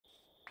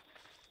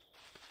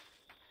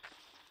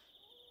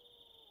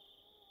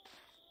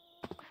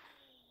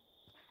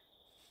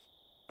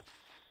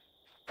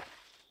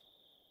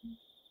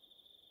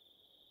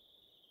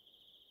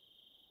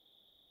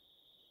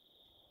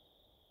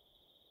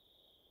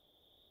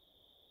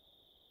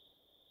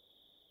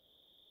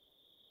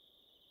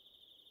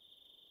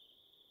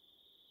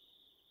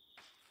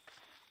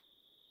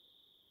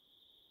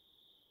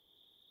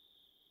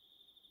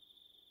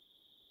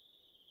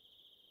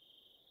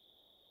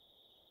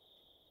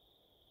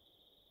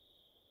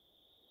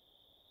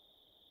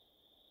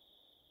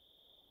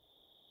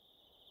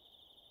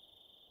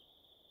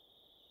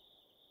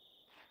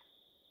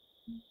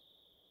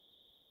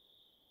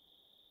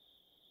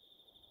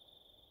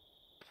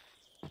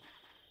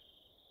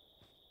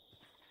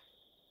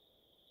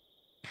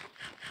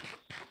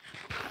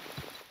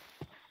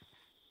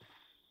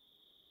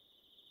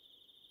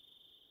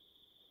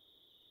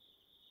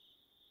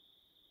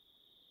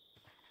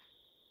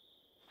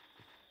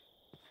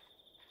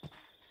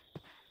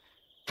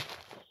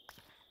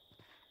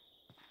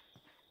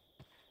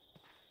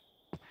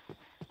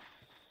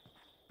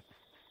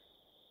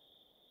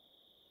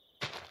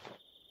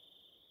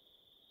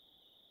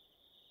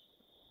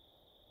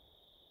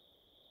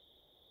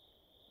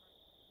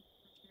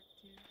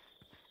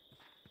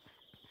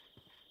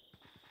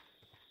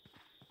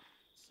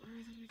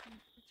that I can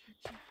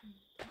protect you from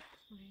that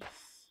place.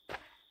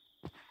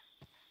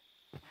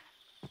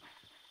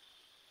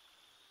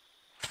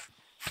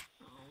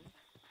 Oh.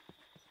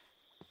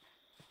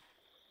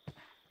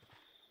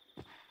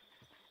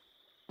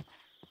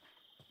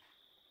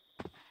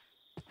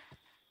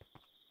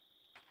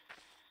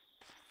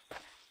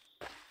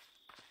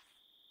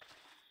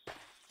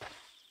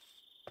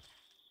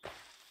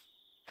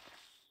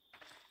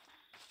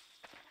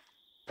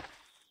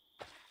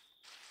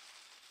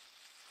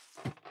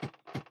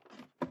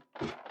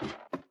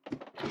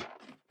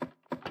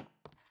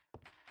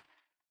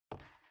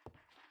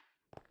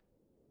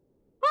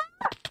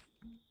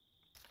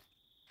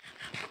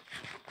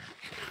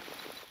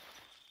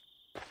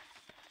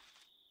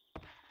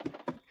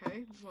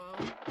 Okay, well, I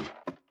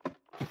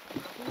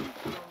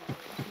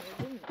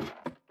didn't.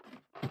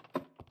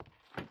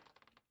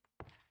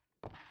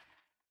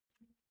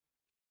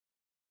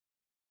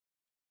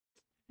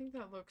 I think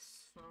that looks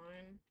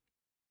fine.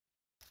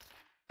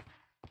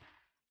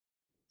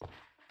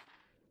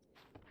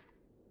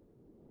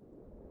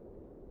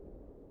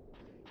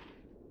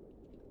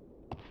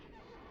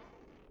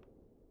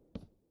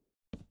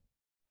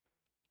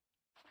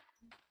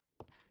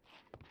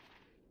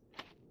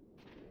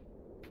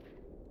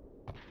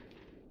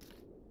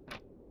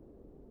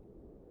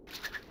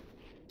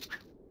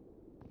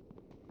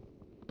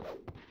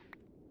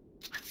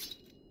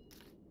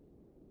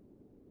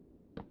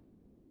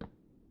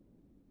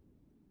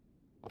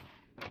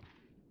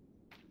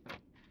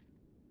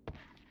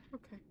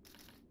 Okay.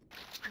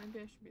 Maybe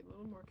I should be a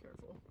little more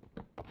careful.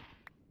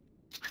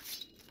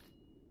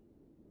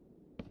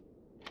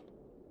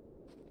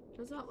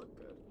 Does that look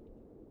good?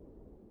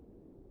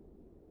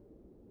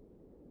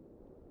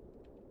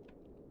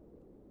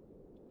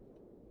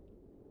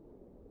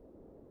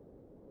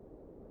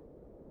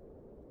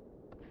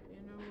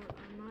 You know what,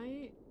 I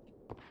might...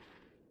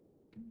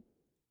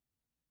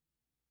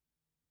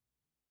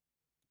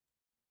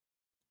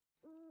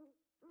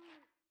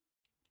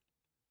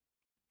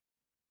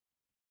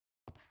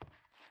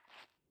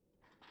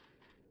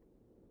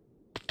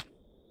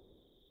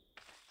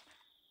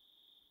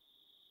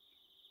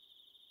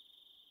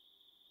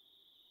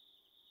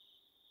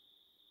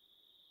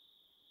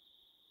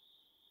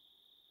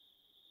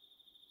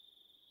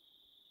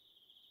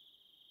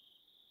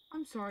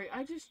 I'm sorry,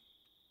 I just...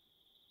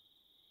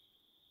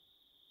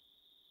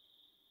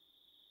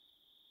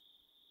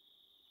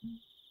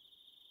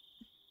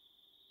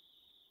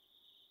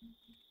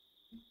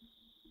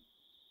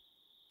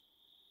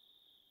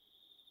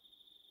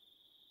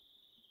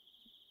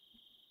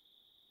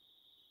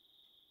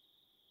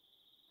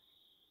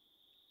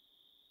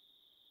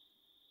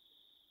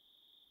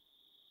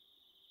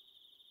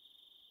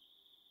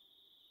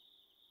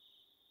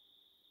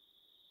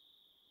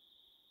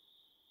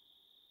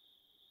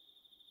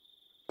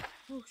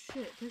 Oh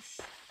shit, there's...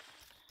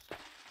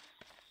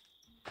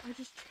 I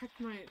just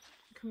checked my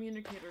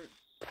communicator.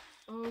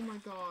 Oh my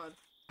god.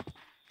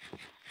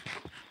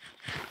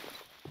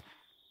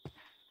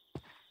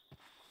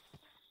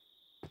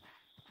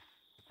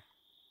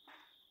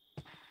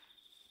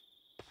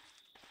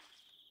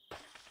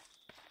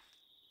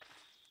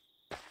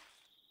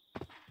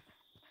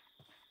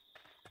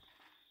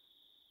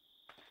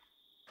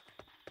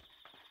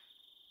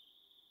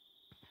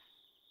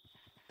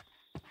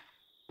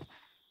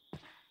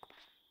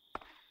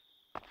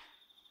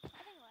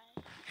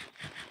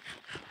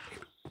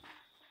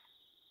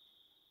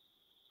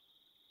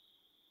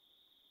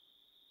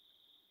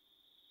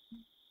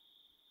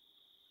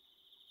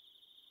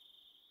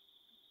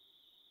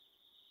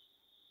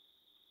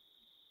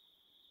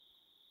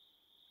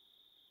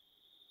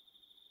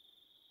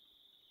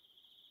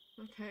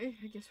 Okay,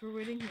 I guess we're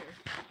waiting here.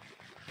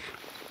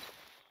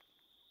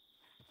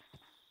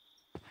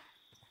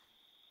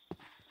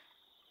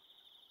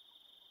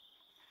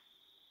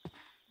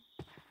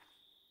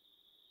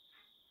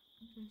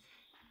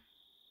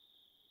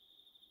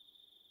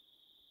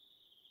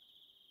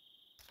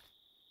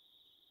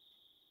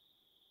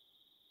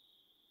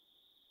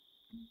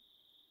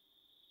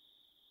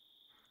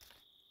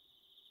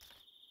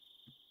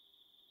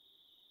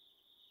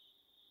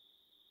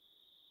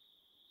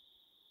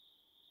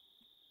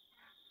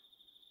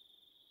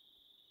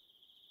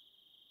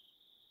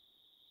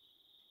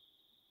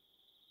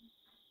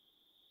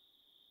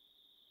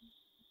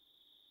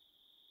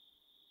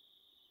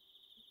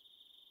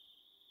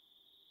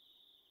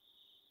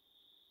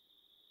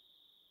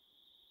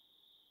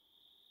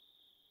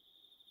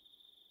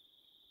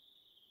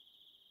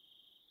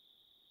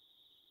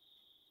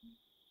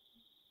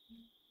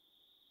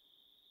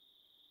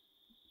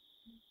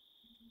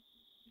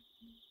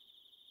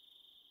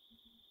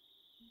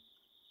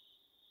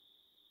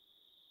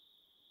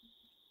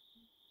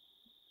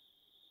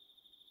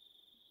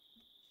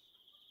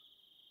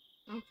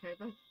 Okay,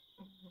 that's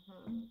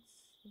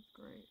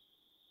great.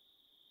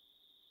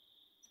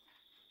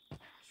 I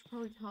should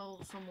probably tell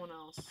someone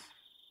else.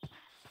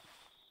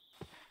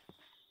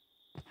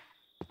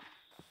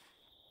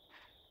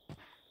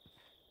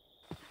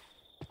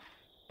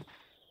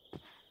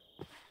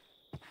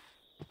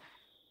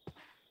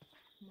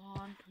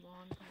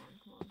 on, come on,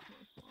 come on, come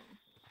on, come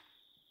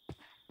on.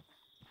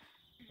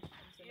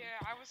 Yeah,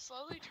 I was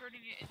slowly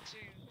turning it into...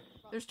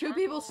 There's 2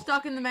 people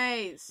stuck in the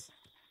maze.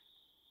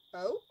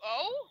 Oh?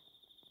 Oh?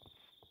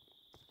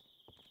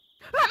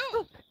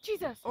 Oh,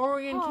 Jesus!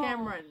 Ori and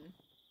Cameron.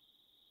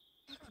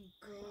 Fucking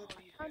god.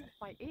 Turned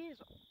my ears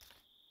off.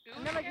 Who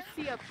And then I again? just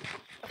see a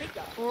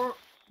figure.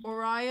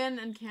 Orion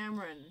and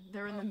Cameron.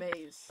 They're in the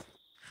maze.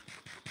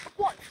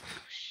 What? Oh,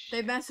 shit.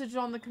 They messaged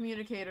on the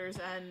communicators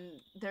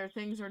and their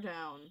things are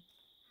down.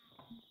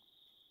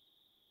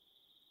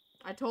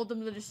 I told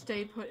them to just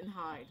stay put and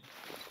hide.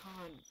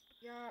 God.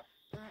 Yeah,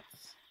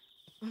 that's...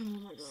 Oh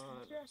my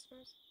god. Yeah, I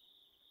suppose.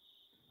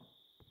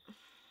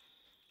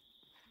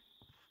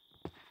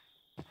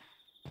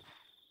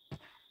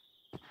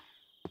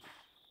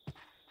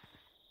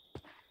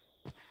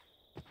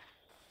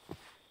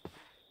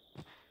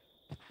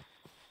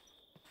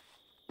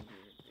 You'll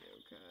be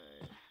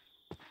okay.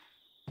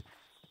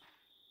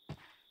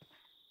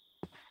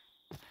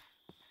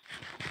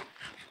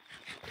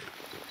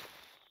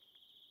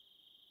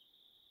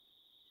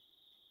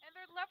 And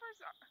their levers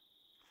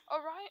are...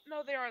 Orion?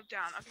 No, they are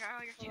down. Okay,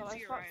 I can't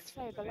see Orion's.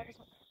 Say, the levers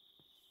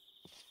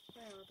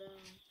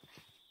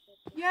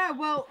Yeah,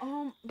 well,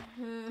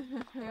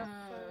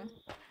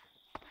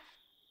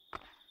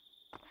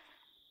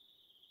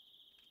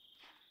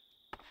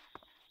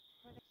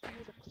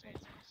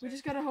 we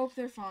just gotta hope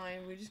they're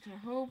fine. We just gotta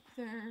hope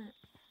they're... You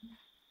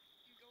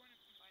can go in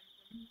and find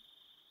them.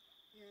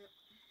 Yeah.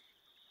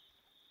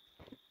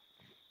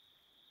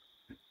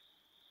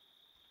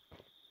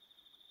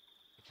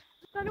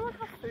 Does anyone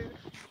have food?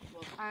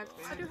 Well, I have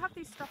I do have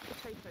these stuffed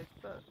potatoes,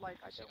 but like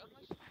I don't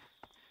really...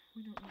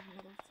 we don't need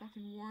another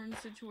fucking Warren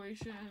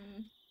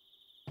situation.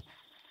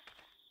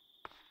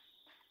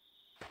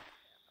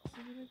 So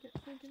we're gonna get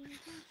fucking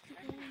attacked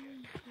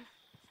again.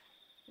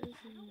 This is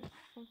gonna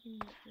fucking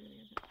get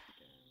getting attacked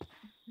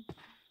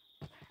again.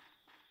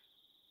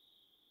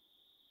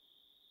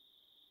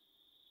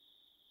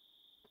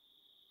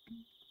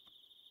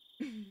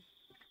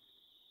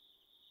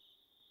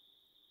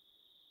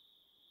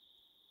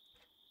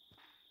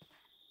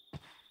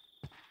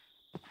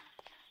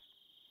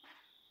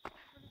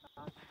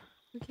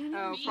 We can't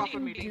Oh, even proper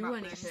fucking meeting do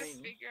about this.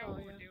 anything. Figure out what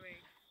we're doing.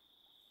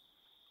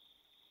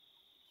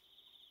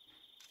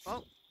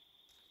 Well.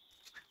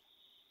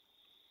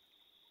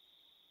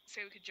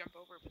 Say we could jump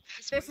over, but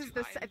that's This way is too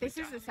the high and this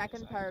we're is the down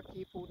second on pair of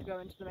people to go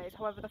into the maze.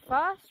 However, the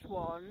first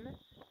one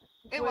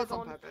It was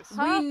on purpose.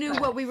 We knew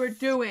what we were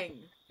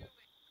doing.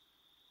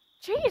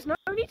 Jeez, no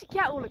need to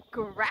get all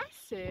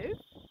aggressive.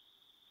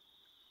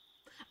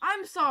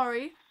 I'm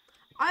sorry.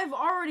 I've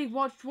already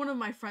watched one of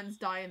my friends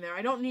die in there.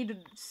 I don't need to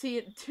see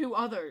it 2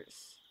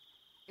 others.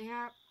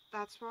 Yeah,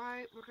 that's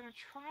why we're gonna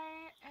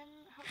try and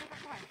hope they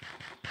don't die.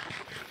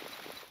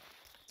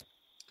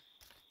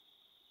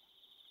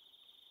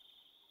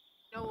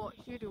 You know what?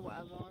 You do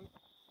whatever.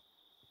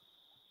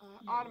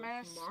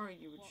 Artemis, Mari,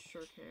 you would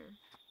sure care.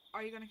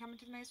 are you gonna come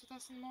into the maze with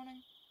us in the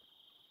morning?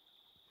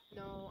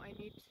 No, I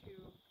need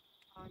to.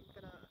 I'm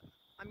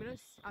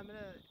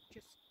gonna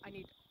just. I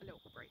need a little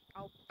break.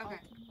 I'll Okay,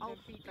 I'll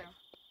then be go. like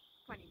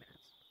 20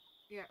 minutes.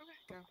 Yeah, Okay.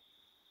 go.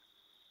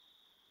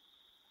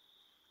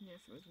 Yeah,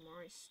 if it was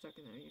Mari stuck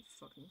in there, you'd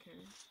fucking care.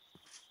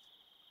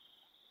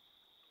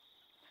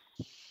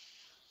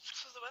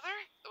 So the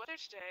weather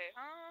today,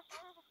 huh?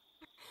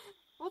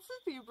 What's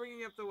with you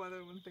bringing up the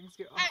weather when things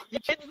get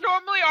It's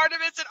normally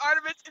Artemis, and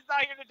Artemis is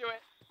not here to do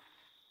it.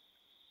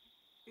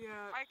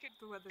 Yeah, I could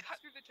the weather. cut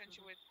through the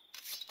tension with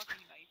a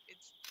fucking knife.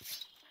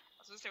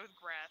 I was gonna say with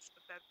grass,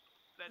 but that's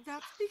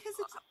That's because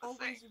it's not the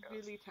always same, goes.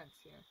 really tense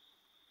here.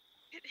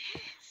 It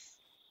is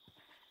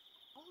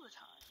all the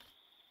time.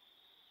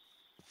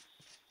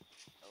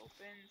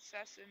 Open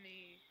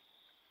sesame.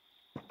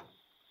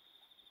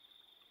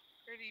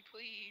 Pretty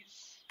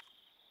please.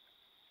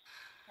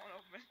 Won't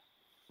open.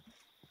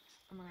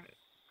 Oh my god.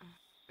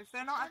 If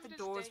they're not at Time the to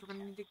doors, stay we're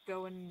gonna need to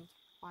go and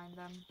find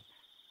them.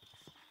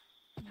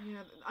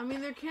 Yeah, I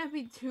mean, there can't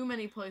be too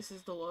many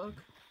places to look.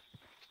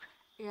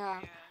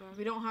 Yeah. Yeah.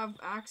 We don't have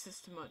access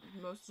to much.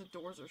 Most of the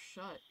doors are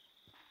shut.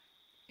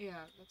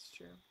 Yeah, that's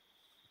true.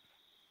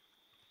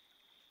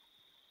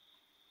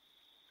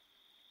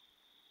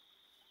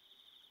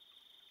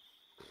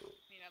 I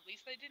mean, at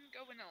least they didn't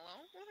go in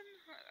alone. No,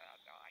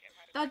 I get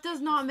mad at That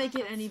does not make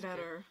it any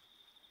better.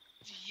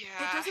 Yeah.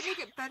 It doesn't make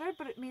it better,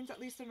 but it means at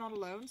least they're not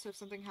alone, so if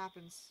something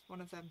happens,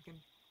 one of them can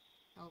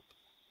help.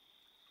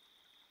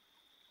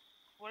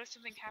 What if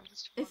something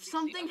happens to one If of these,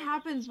 something the other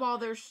happens one while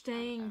gets they're something?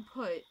 staying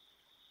put,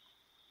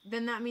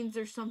 then that means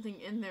there's something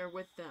in there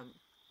with them.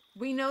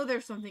 We know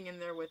there's something in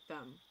there with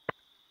them.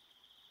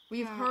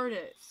 We've Yeah, heard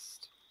it.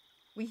 just-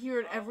 We hear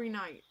it every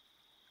night.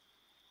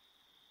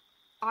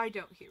 I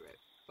don't hear it,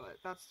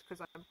 but that's because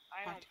I'm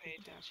I don't practically pay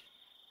deaf. attention.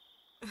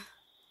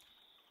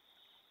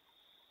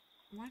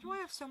 Why do I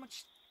have so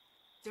much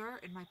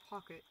dirt in my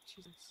pocket?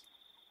 Jesus.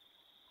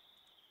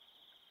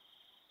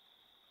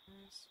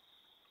 There's-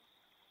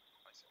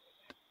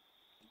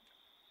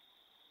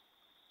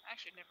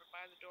 Actually, never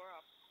by the door.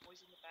 I'll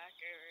always in the back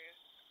area.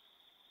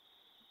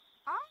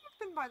 I've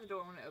been by the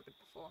door when it opened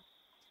before.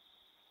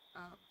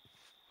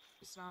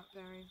 It's not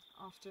very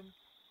often.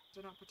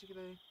 I don't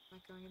particularly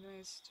like going in the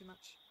maze too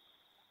much.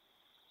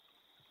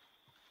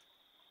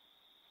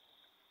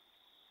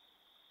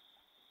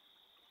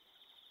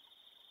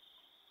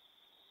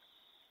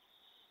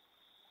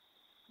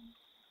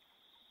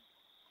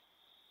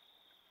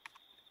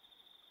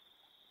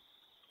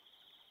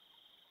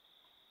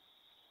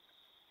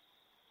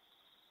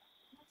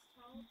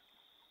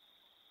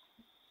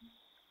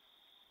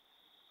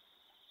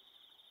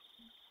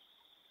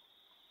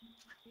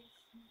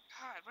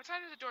 God, what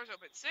time do the doors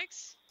open?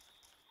 6?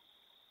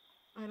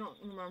 I don't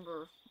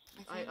remember.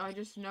 I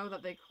just know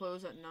that they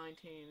close at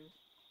 19.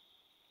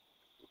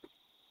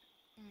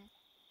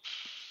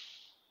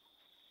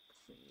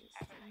 Please,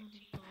 At oh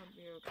 19. God,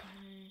 be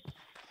okay.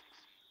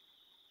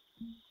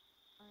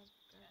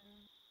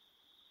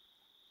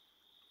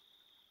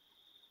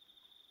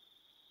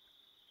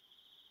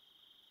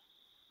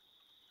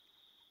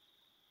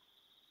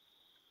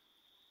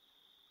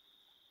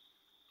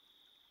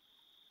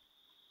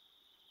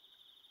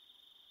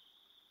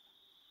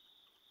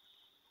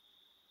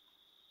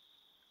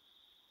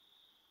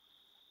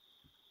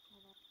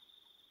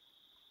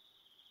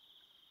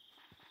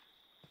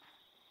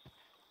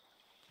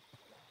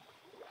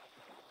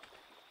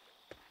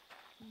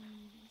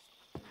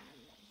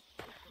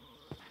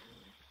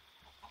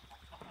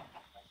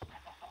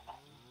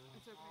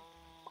 It's okay.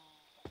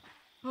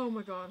 Oh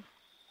my God.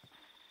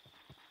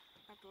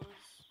 That door's...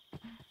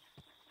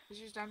 Is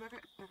yours down back?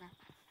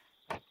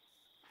 Okay.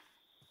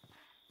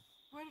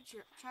 Where did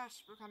your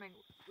chest? We're coming.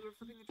 We were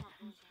flipping the trap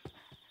doors down.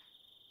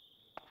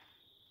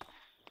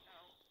 No.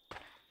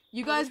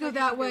 You Well, guys which go way do you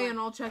that wanna go way in? and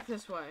I'll check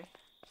this way.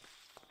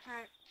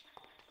 Alright.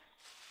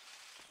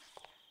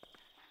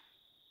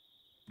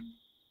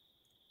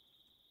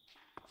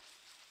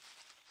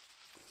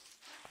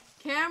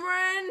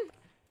 Cameron!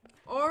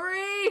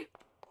 Ori!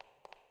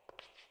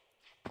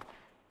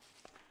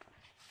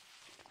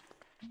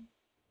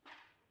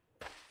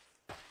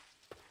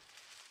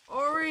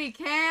 Ori,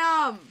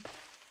 Cam!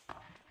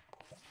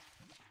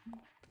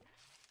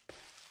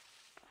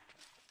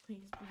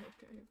 Please be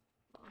okay.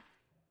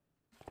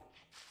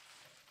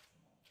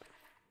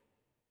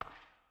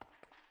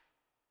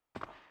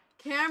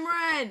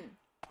 Cameron!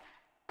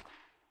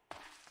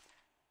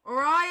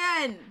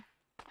 Orion!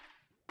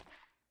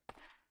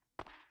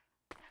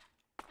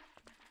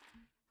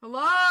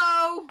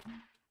 Hello?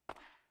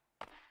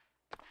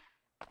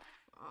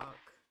 Fuck.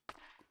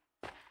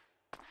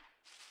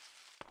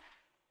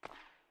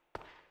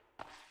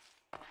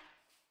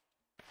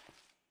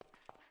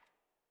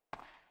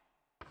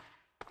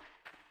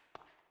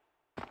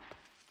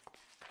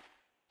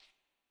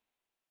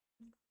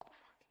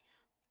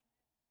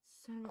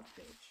 Son of a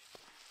bitch.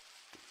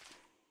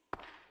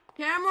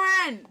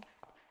 Cameron!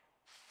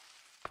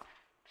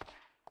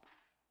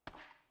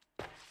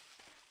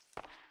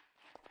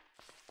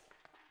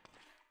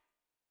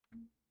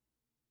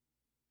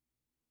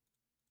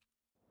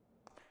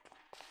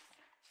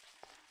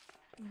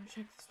 I'm gonna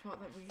check the spot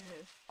that we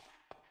hit.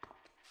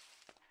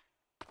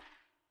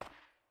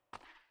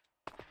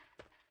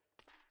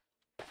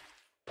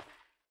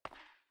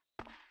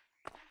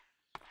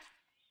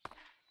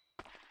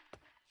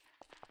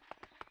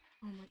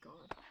 Oh my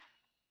God.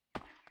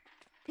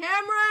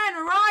 Cameron!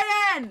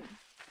 Orion!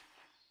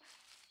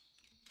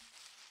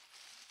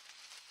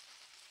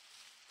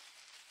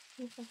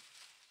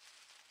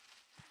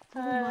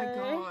 Oh my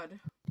God.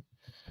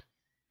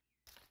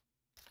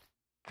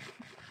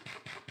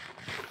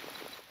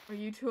 Are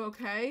you two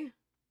okay?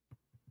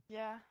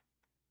 Yeah.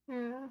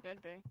 Yeah.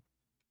 Should be.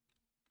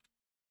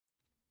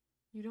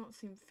 You don't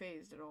seem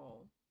phased at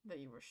all that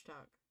you were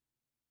stuck.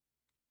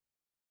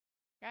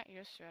 Got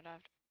used to it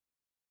after.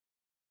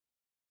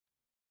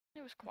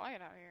 It was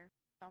quiet out here,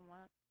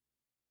 somewhat.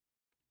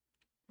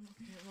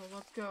 Okay, well,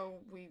 let's go.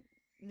 We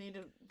need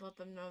to let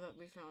them know that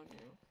we found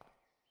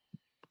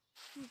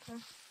you.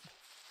 Okay.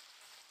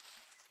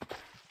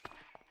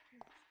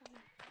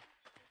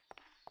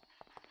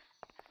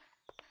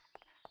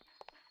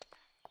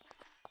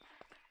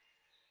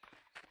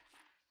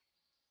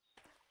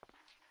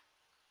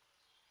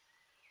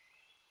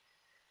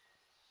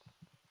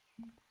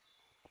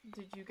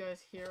 Did you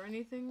guys hear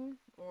anything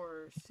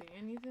or see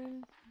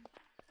anything?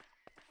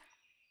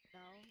 No,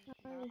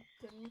 I no.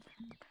 didn't.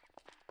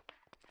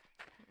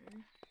 Okay.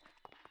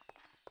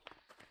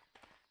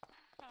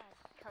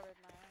 Covered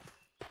my eyes.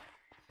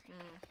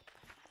 Mm.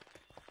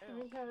 I Ew.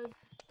 think I was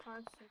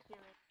constant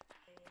hearing,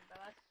 but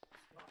that's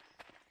not.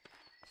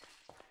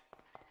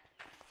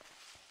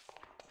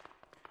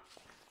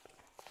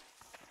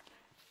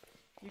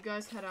 You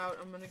guys head out.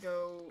 I'm gonna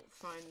go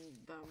find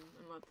them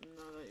and let them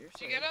know that you're Did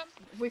safe. you get him?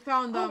 We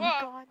found them.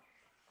 Whoa. God.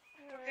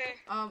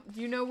 Okay.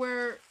 Do you know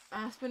where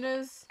Aspen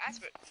is?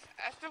 Aspen.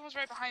 Aspen was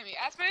right behind me.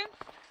 Aspen?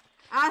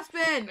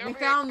 Aspen! They're We over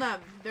found them.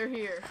 They're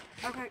here.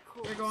 Okay,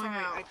 cool. They're going Sorry,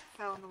 out. I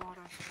fell in the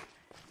water.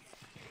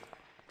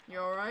 You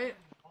alright?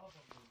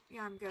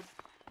 Yeah, I'm good.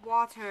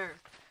 Water.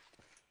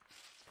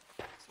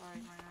 Sorry,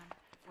 my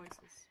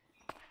voices.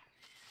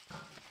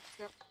 Let's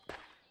go.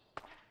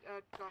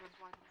 God, I'm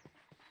blind.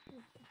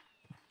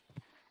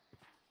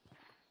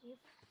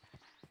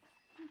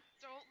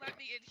 Don't let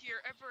me in here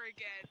ever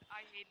again.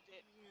 I hated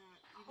it. Yeah,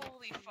 you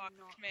Holy need to fuck,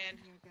 not man.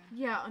 let me again.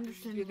 Yeah,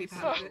 understandably really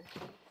so. bad at it.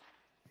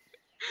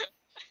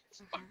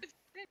 Just want to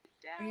sit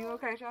down. Are you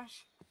okay,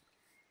 Josh?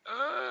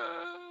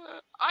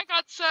 I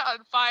got set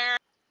on fire.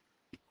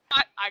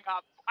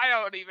 I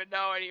don't even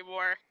know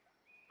anymore.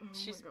 Oh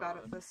She's my bad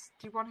god. at this.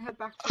 Do you want to head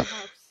back to your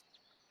house?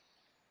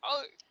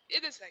 Oh,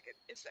 in a second.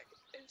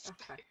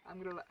 Okay, I'm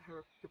gonna let her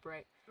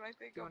recuperate. Do I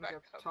think Do you go want to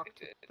back go up? talk I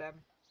to did. them?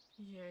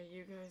 Yeah,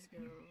 you guys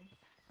go.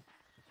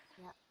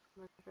 Yeah,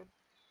 we're good.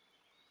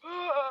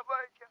 Oh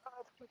my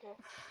god. Okay.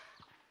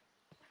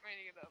 I'm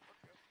ready to get up.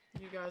 Let's go.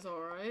 You guys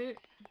alright?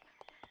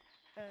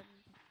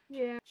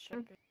 Yeah.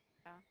 Should be.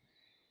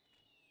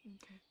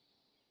 Okay.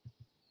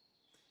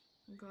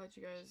 I'm glad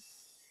you guys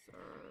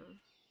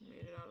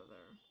made it out of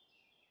there.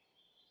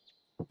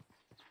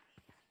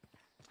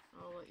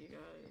 I'll let you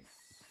guys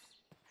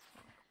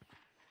talk.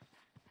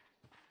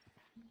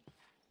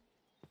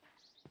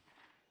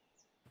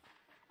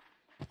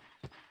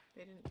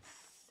 They didn't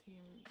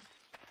seem...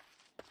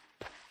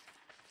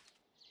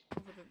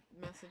 Over the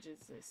messages,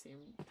 they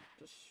seemed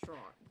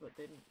distraught, but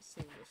they didn't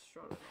seem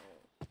distraught at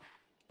all.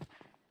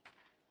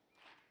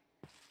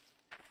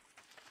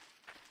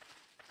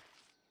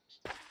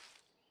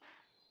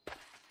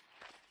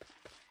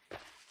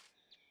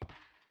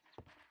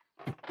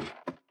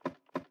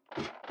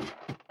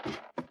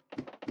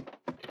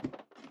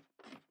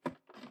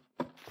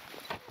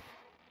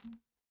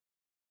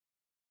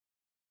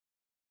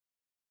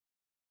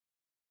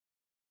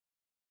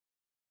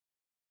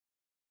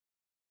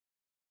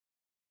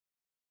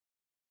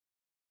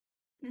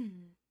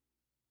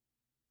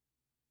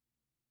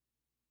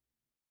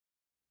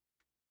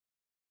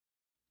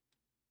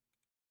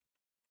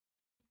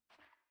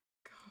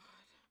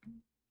 God.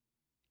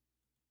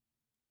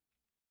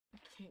 I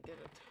can't get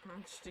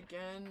attached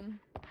again.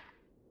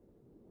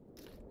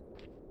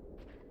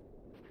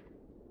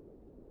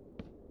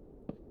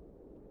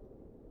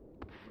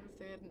 What if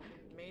they hadn't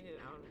made it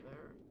out of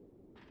there?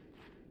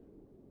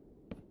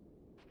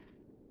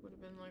 Would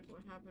have been like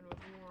what happened with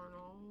Warren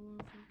all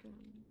over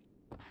again.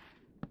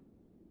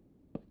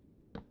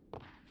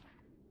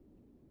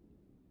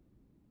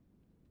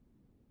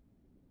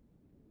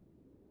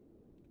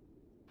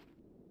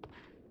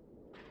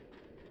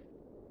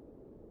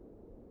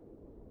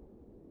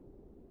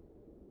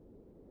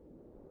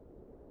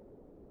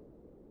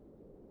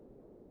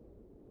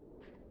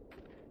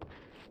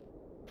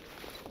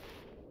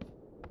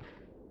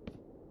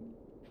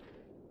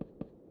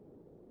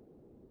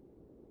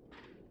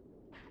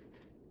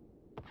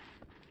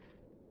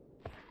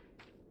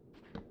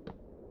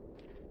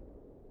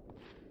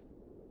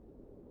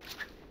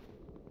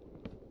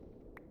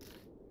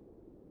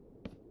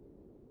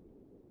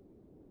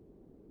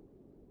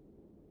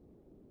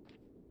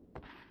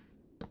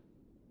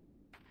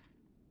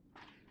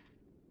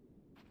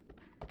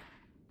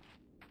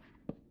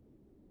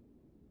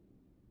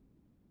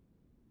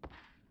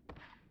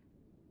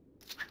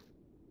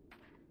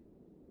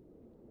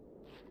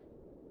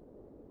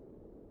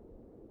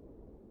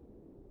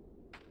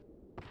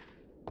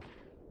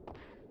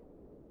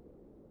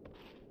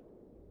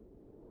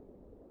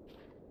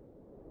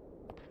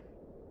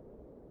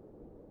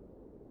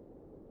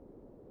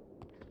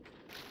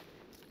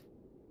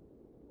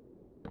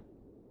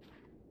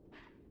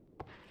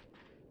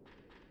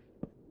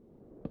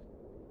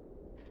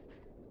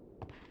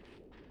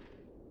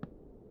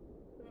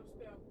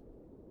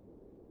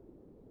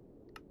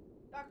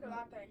 Chocolate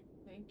latte.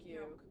 Thank you.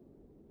 Milk.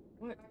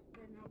 What?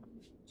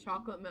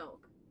 Chocolate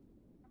milk.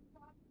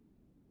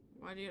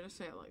 Why do you have to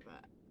say it like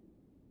that?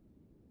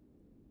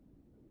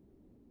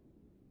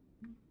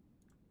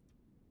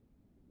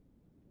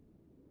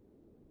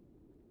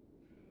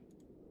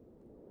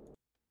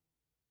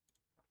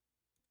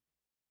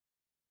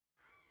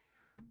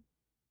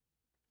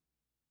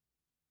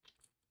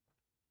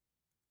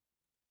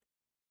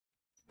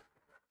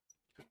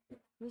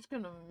 I'm just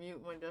gonna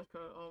mute my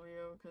Discord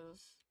audio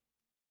because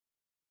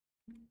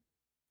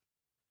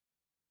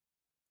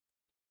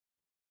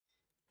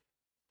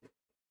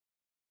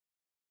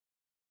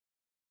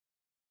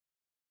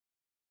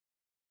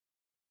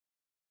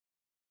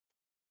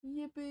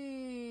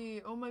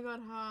yippee! Oh my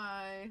god,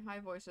 hi. Hi,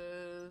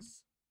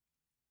 voices.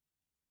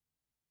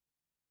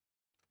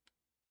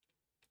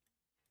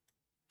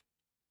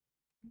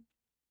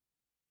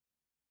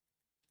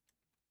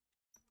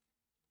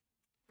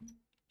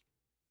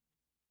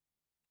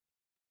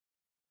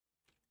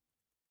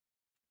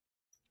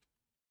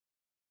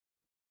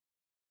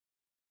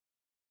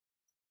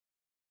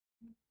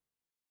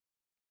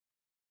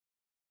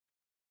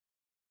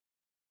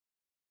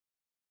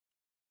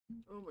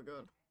 Oh my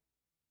god.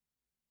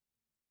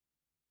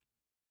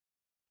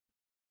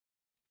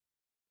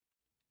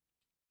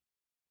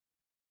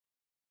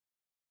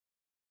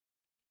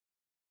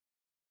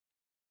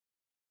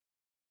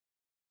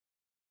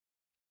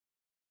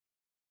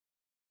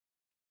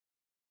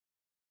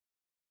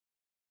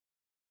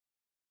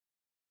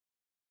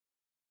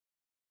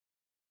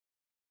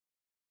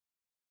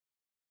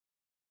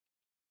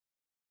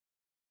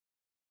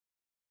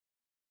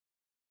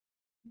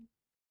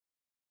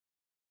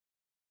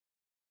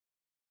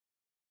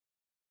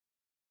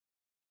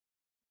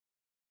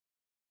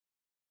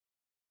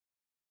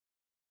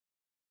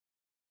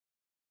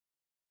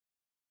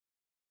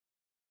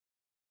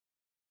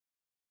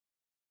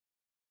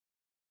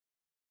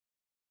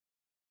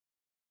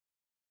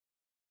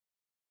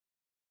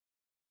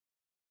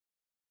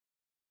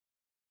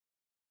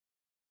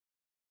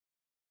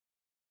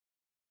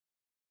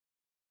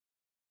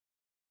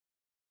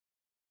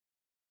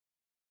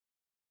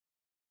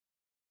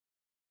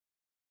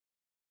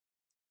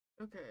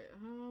 Okay,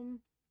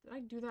 did I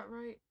do that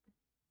right?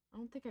 I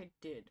don't think I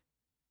did.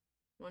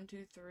 1,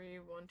 2, 3,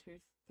 1, 2,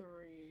 3.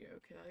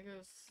 Okay, that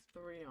goes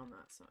 3 on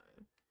that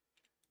side.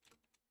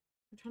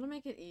 I'm trying to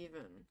make it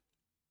even.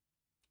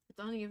 If it's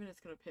uneven,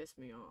 it's gonna piss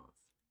me off.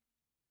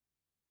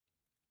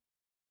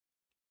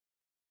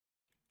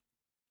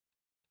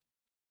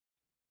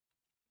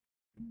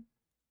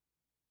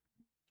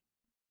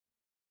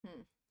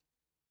 Hmm.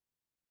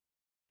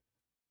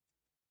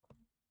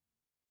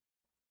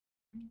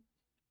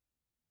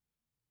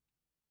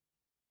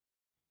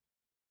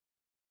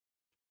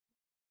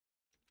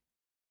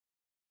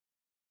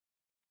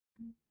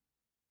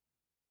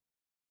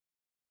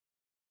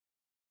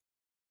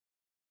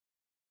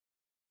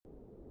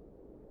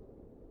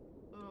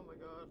 Oh my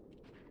god.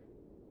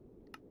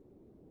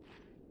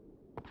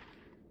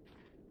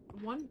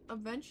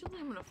 Eventually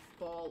I'm gonna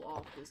fall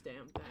off this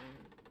damn thing.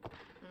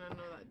 And I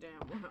know that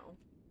damn well.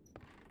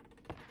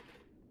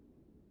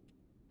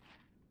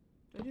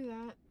 Did I do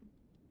that?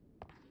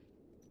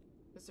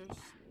 Because there's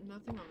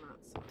nothing on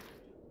that side.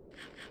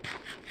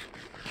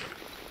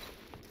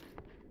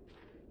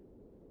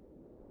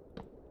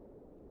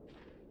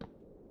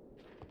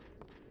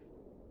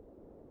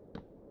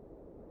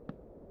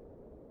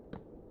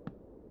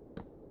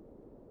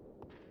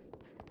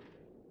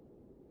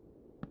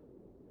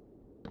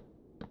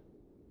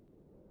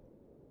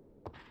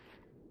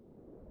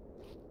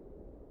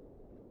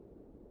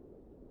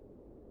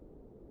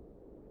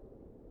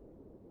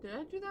 Did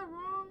I do that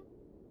wrong?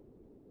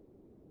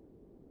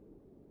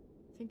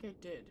 I think I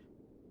did.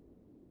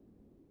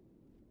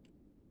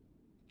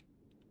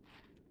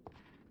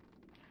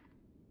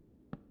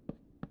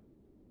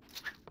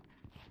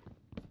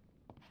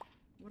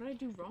 What did I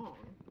do wrong?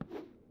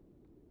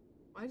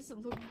 Why does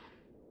it look...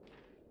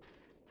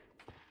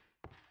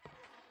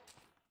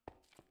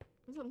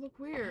 Does it look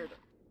weird?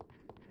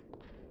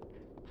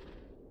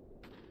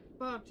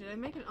 Fuck, did I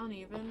make it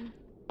uneven?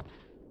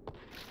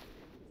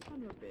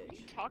 Son of a Are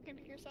you bitch. talking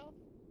to yourself?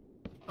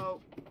 Oh.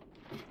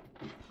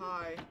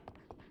 Hi.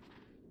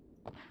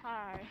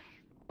 Hi.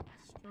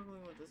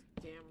 Struggling with this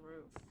damn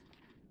roof.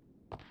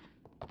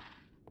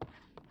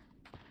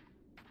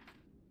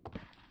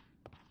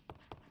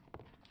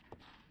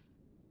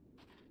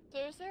 So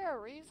is there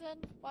a reason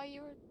why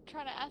you were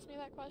trying to ask me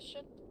that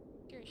question?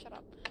 Siri, shut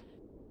up.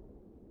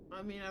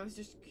 I mean, I was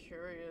just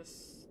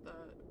curious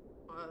that,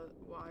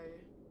 why...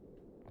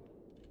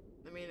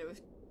 I mean, it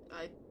was...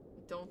 I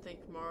don't think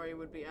Mari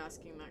would be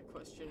asking that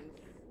question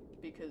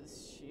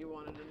because she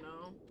wanted to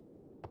know.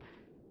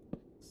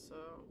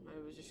 So, I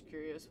was just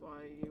curious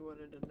why you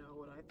wanted to know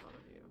what I thought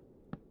of you.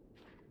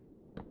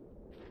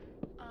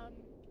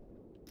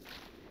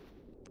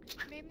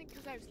 Mainly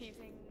because I was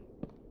teasing,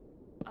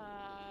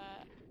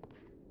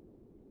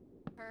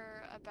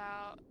 her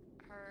about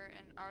her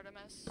and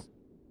Artemis,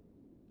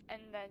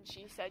 and then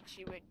she said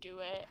she would do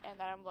it, and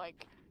then I'm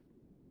like,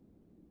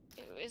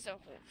 it was a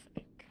whole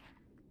thing.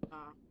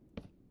 Ah.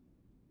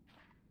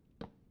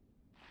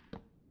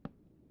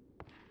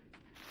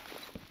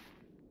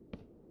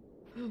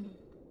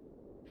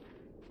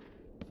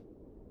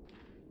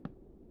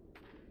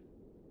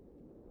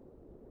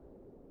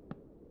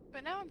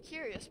 But now I'm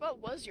curious,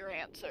 what was your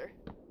answer?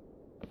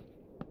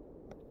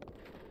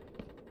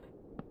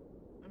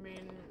 I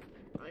mean,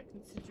 I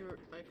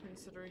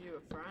consider you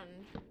a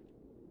friend.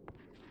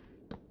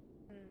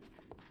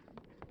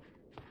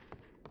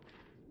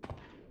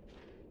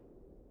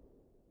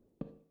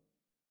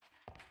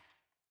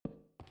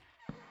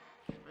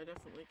 I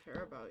definitely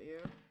care about you.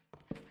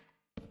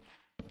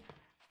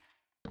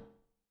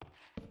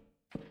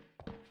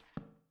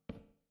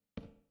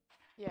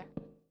 Yeah.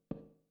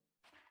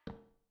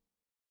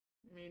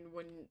 I mean,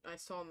 when I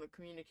saw in the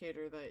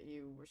communicator that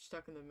you were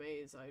stuck in the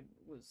maze, I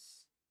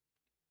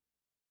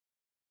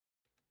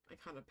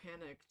kind of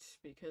panicked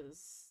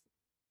because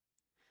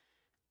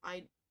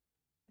I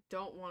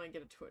don't want to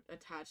get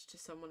attached to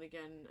someone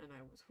again, and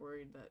I was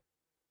worried that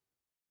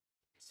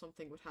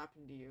something would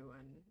happen to you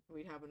and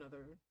we'd have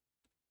another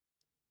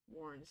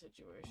Warren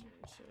situation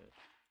and shit.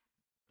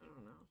 I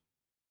don't know.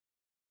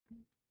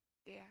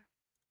 Yeah.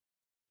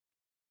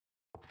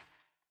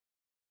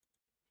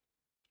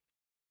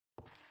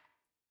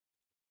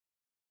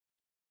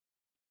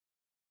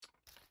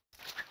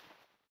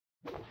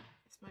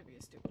 This might be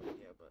a stupid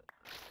idea, but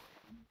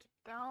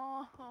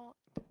Don't.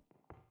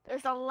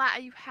 There's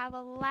you have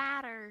a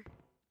ladder.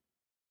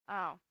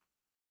 Oh.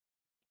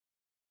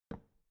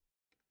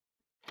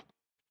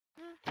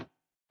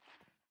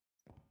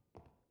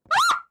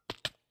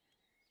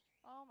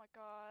 Oh my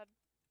god.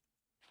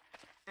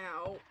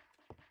 ow.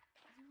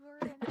 You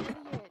were an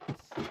idiot.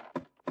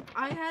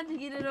 I had to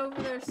get it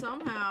over there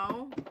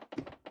somehow.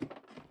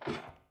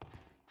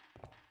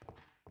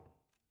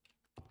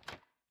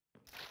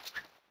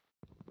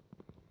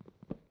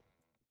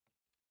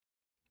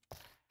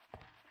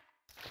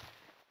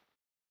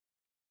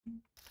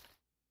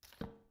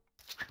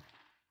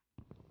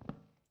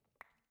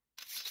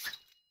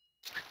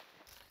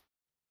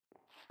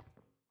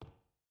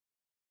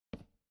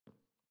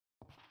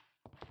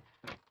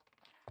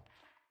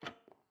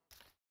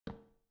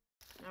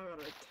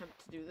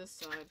 to do this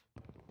side.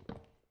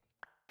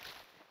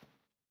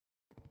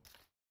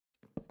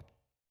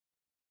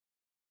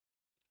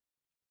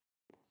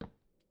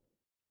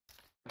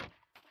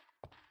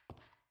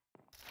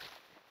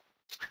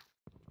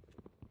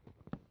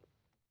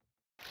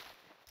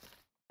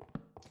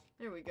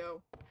 There we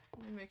go.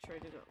 Let me make sure I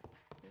did it.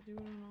 Did I do it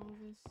on all of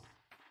this?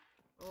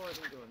 Oh, I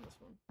didn't do it on this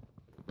one.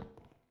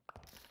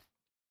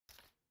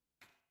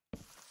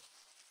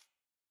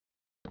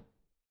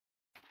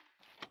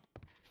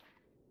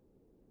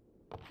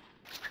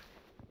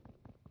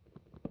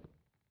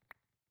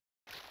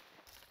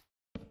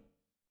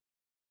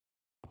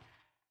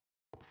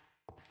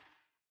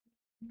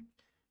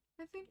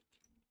 I think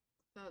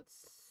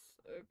that's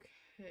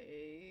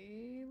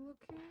okay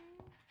looking.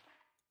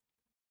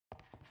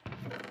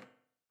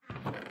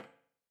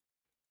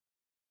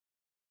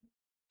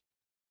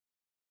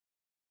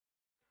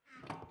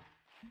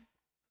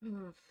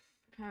 Ugh.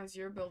 How's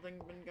your building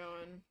been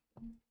going?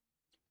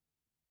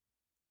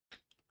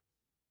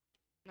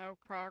 No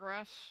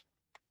progress.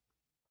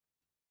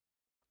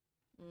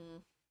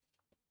 Mm.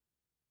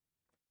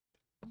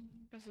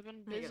 Because I've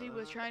been I get busy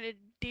with that. trying to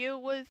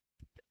deal with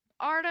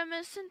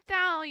Artemis and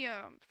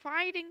Thallium,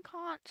 fighting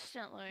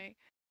constantly.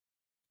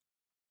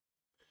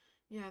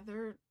 Yeah,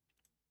 they're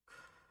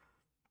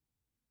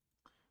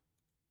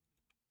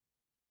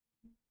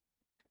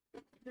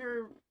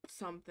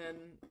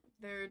something.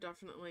 They're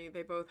definitely,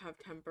 they both have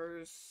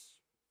tempers.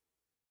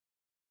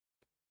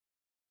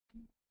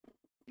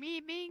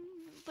 Me being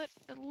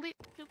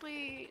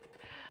literally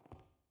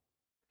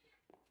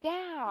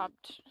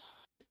stabbed.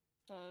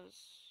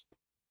 Does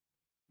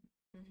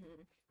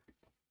Mm-hmm.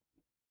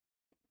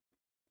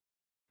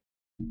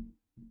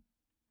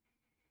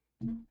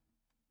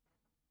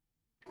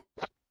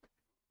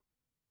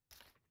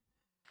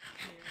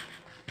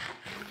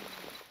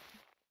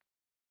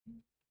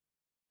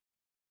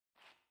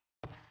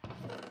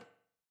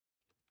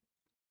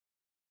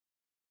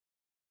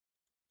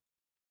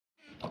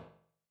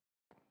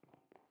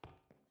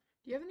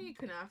 Do you have any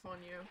KNAF on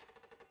you?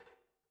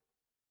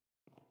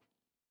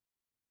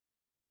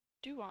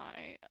 do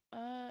I?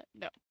 No.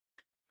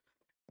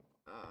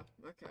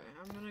 Okay.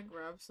 I'm gonna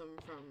grab some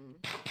from...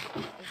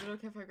 Is it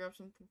okay if I grab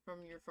something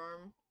from your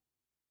farm?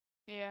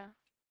 Yeah.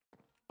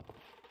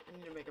 I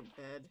need to make a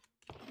bed.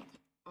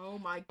 Oh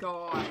my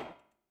god!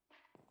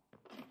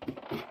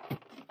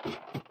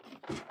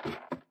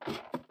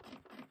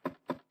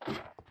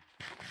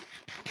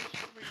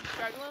 Were you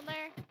struggling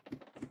there?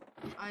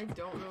 I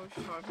don't know what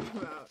you're talking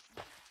about.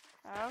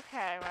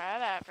 Okay,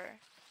 whatever.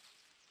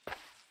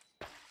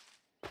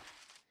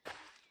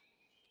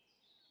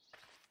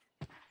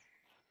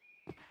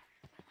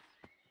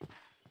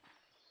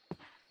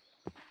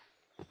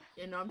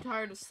 Yeah, no, I'm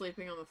tired of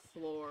sleeping on the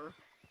floor.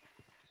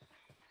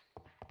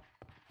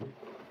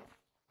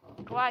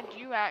 Glad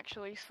you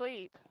actually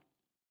sleep.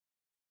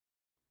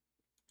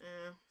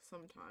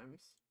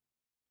 Sometimes.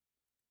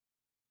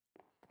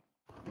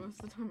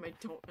 Most of the time I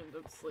don't end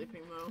up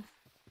sleeping though.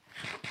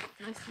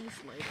 Nice to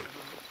just lay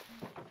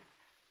down.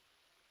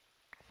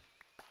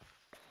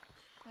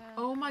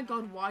 Oh my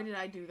god, why did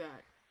I do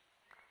that?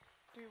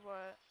 Do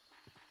what?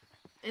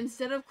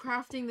 Instead of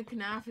crafting the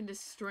KNAF into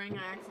string,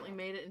 I accidentally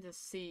made it into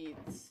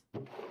seeds.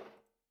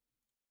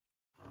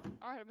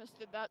 Artemis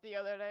did that the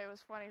other day. It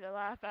was funny to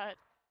laugh at.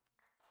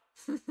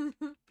 That's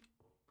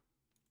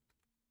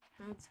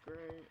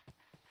great.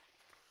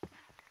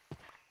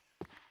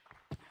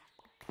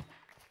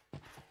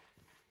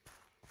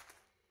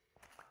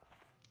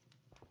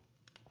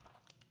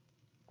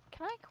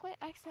 Can I quit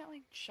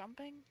accidentally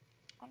jumping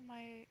on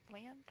my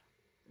land?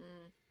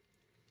 Mm.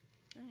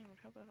 I didn't even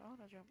help if I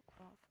want to jump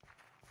off.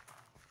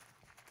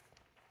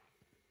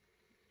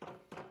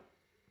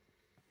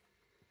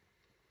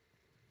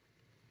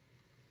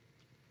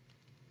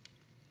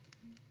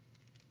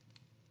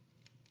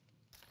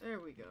 There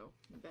we go.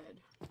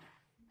 Bed.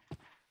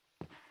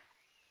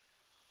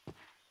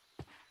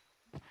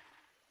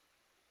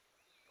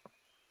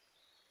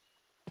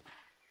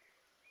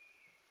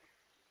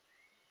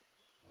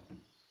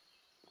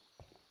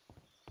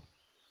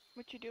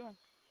 What you doing?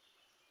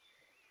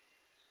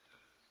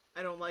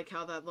 I don't like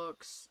how that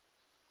looks.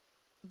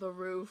 The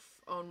roof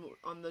on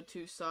the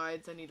two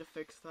sides, I need to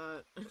fix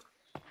that.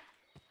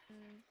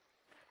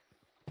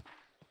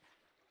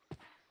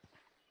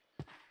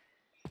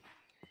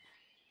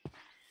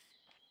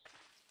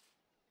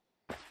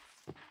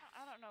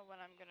 I don't know what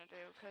I'm gonna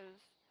do,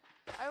 because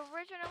I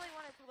originally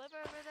wanted to live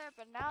over there,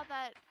 but now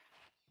that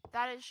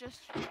that has just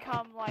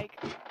become like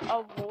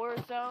a war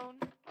zone.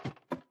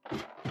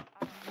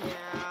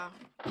 Yeah.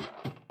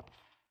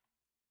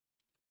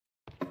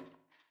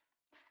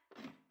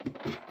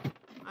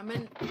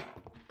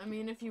 I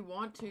mean, if you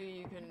want to,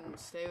 you can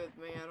stay with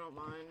me. I don't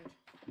mind.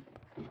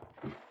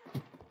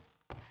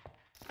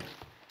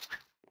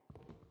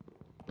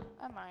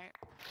 I might.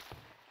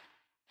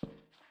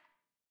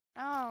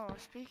 Oh,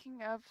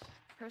 speaking of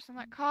the person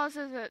that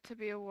causes it to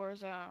be a war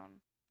zone.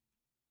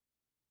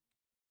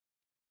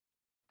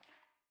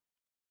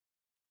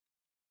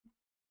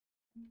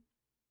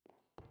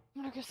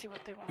 I'm gonna go see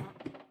what they want.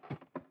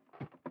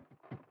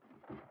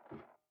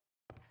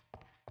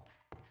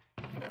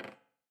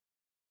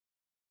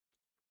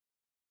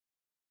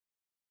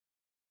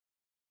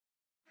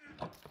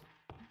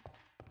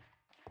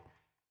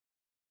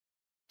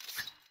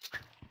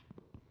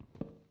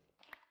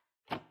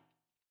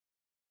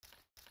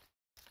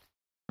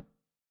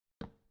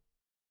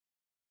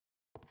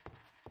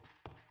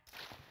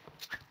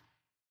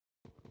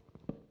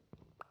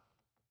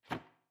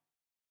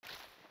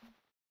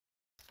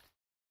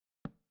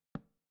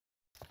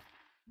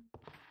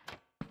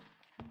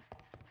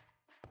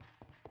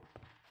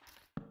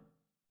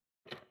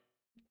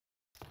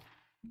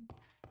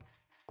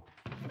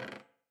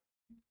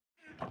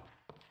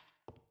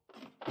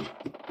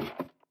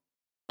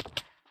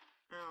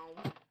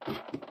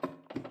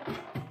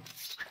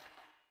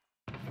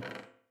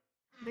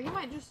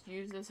 might just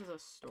use this as a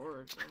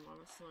storage room,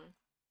 honestly.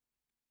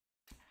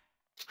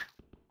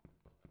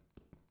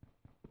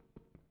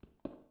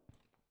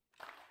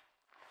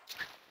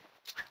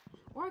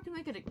 Or I can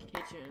make it a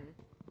kitchen.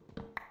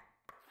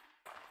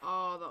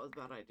 Oh, that was a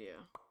bad idea.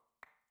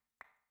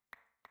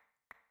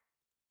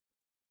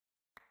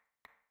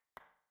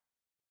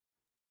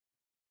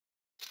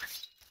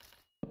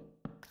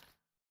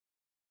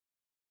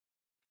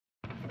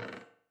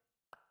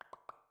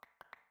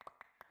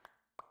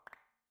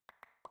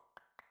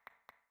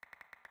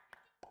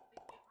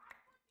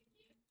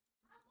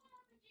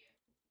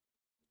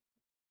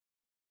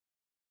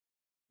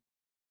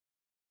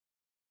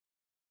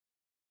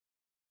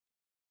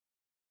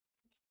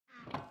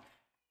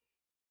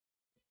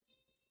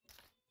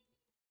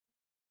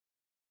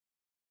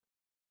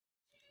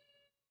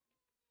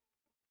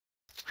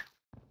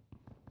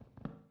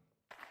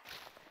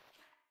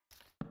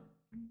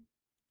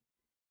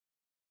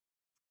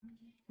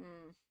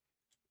 Hmm.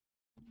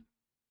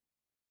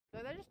 No,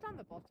 they're just down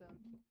the bottom.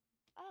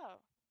 Oh.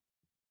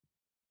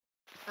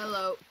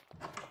 Hello.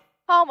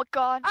 Oh my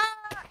god.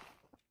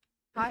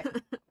 Right.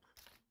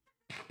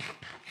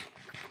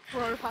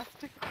 Bro has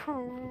to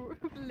crawl.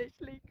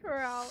 Literally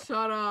crawl.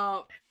 Shut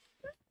up.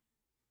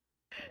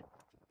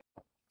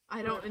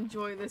 I don't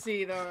enjoy this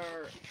either.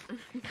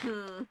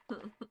 Oh,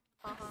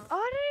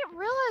 I didn't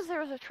realize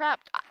there was a trap.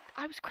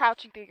 I was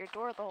crouching through your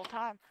door the whole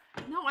time.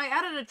 No, I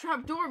added a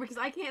trap door because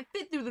I can't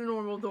fit through the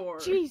normal door.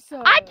 Jesus.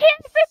 I can't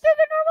fit through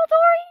the normal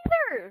door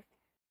either!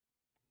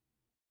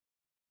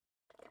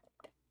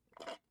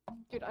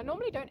 Dude, I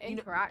normally don't You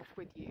know- interact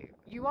with you.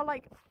 You are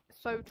like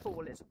so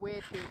tall. It's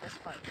weird being this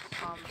close.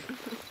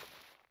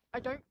 I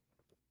don't.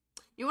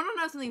 You want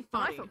to know something I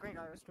funny? thought Green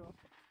Guy was tall.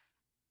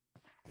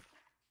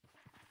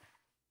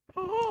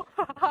 Oh,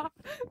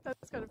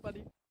 that's kind of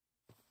funny.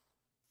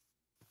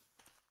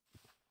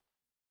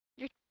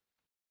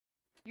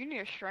 You need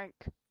a shrink.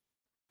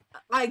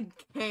 I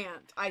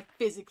can't. I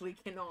physically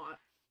cannot.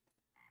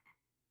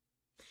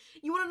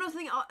 You want to know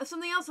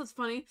something else that's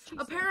funny? Jesus.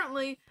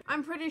 Apparently,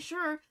 I'm pretty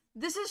sure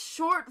this is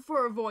short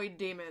for a void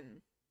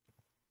demon.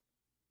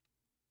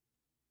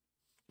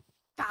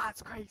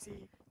 That's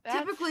crazy.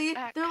 Typically,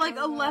 that they're like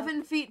kinda-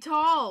 11 feet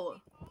tall.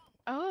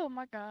 Oh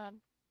my god.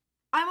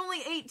 I'm only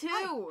 8'2".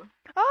 Oh!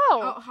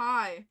 Oh,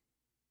 hi.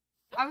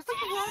 I was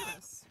thinking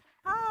Artemis.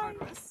 Hi.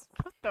 Artemis.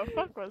 What the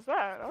fuck was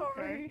that?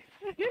 Sorry.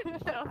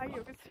 I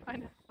was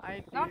trying to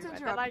find you, Not to and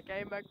then interrupt. I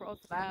came across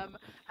them,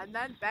 and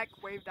then Beck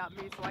waved at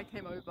me, so I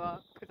came over,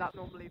 because that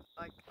normally,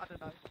 like, I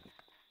don't know.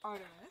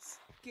 Artemis,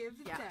 give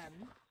Yeah.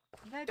 them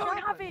their Don't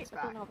have javelins it!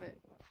 back. Don't have it.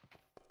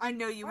 I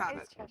know you Where have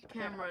is it. Chester?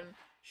 Cameron,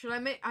 should I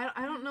make...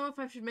 I don't know if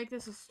I should make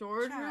this a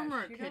storage room or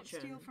a Trash, you don't kitchen.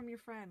 steal from your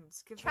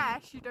friends. Give them...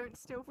 Trash, you don't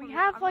steal from We your-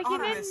 have, I'm like,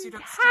 not- an Artemis, you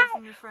don't steal entire-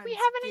 from your friends. We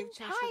have an Give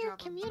Chester entire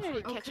javelins.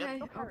 community Okay,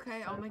 kitchen.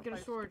 okay, I'll make it a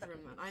storage room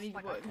then. I need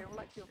Like, wood. okay, we'll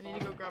let you I need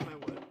to go grab my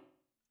wood.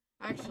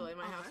 Actually,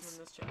 my house Artemis? is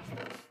in this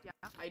chest. Yeah.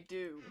 I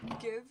do.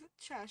 Give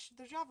Chesh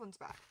their javelins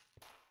back.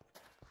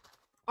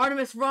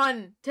 Artemis,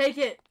 run! Take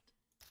it!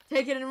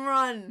 Take it and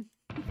run!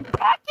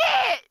 Fuck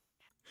it!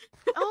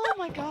 Oh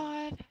my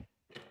god.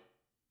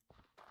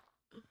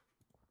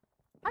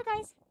 Hi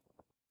guys!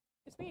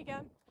 It's me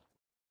again.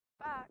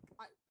 Back.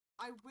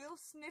 I will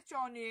snitch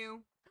on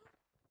you.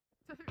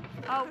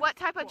 Oh, what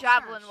type of Well,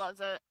 javelin trash. was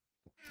it?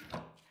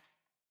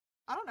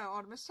 I don't know,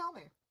 Artemis, tell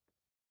me.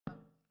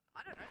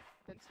 I don't know.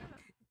 Didn't steal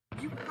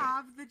it. You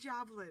have the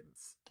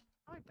javelins.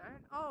 I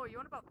don't. Oh, you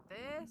want about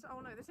this?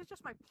 Oh no, this is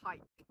just my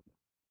pike.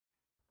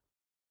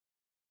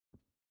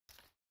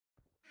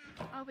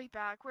 I'll be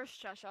back. Where's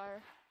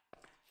Cheshire?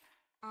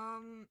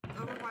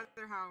 Over by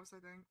their house, I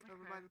think.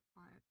 Over by Okay. the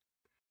plant.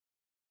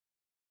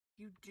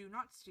 You do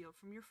not steal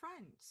from your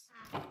friends.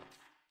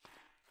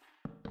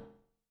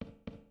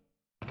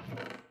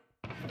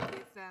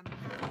 Give them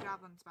the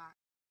javelins back.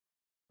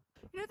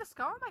 You know, the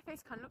scar on my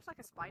face kind of looks like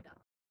a spider.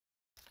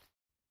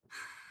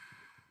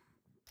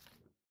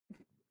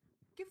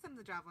 Give them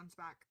the javelins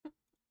back.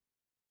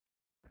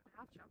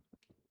 Half jump.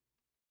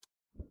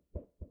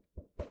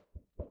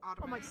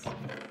 Oh my Artemis. god.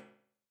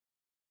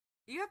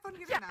 You have fun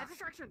giving Yeah, that.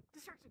 distraction!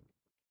 Distraction!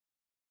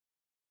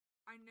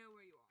 I know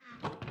where you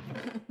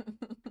are.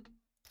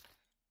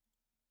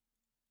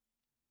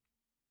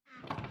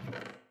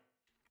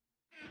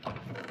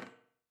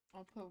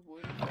 I'll put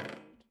wood and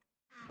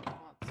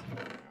pots in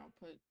here. I'll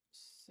put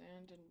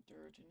sand and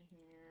dirt in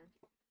here.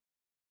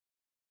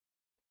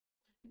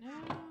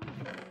 No.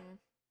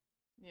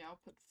 Yeah, I'll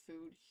put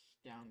food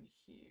down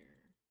here.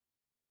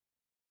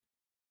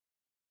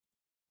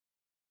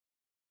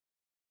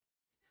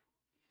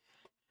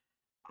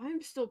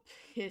 I'm still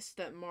pissed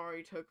that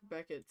Mari took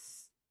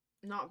Beckett's...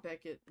 Not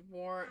Beckett.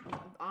 Warren...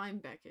 I'm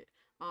Beckett.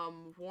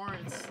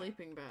 Warren's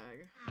sleeping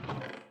bag. I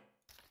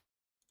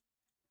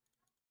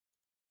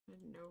had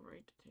no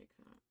right to take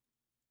that.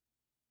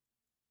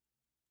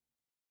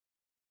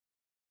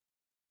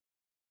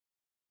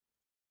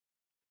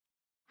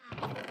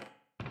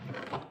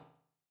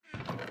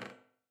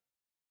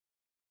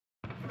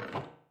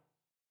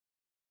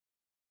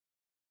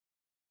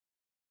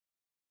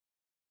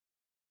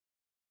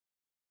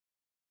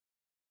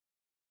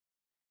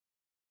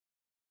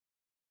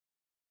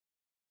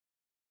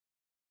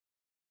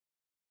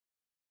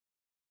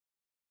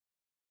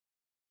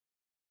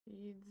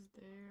 Seeds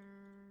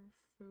there,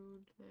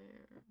 food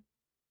there.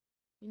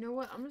 You know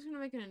what? I'm just gonna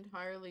make an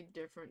entirely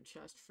different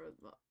chest for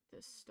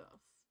this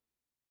stuff.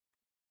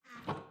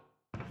 And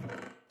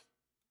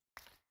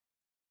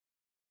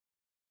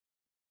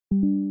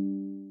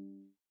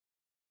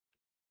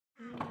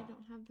I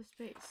don't have the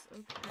space.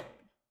 Okay.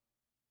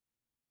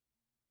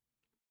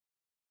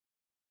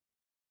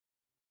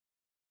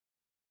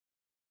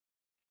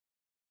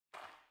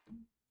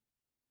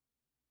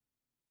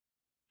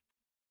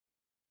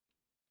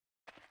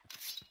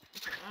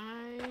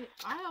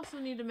 I also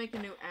need to make a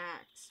new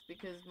axe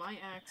because my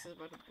axe is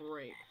about to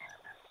break.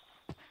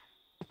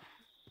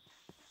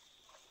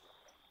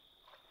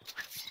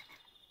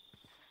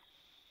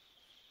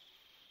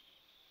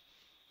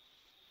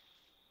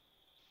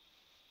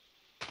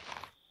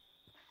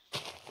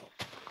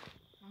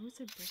 Why was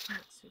I breaking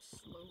it so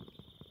slowly?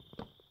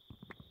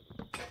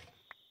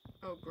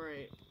 Oh,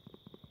 great.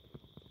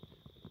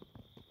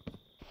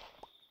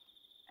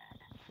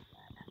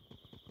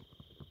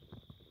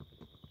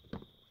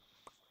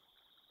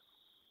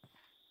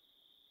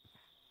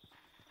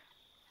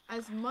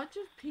 As much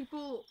as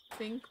people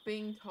think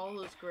being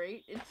tall is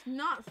great, it's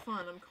not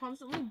fun. I'm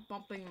constantly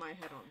bumping my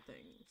head on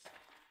things.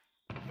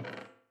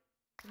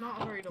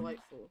 Not very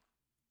delightful.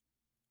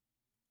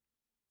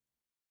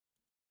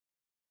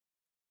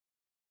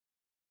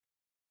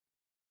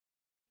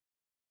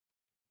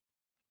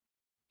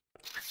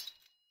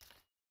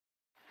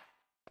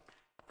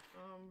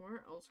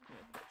 Where else can I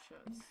put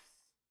chests?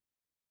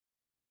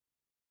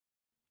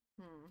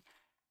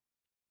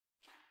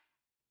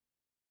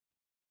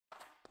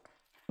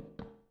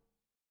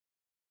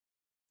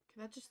 Okay,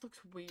 that just looks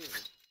weird.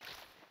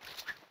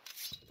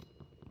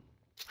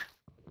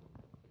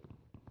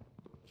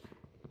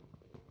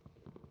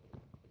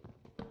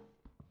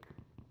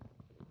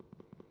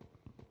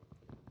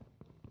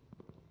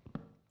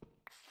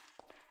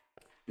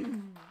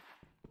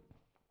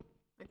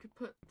 I could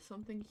put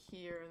something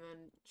here and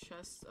then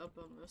chests up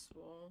on this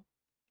wall.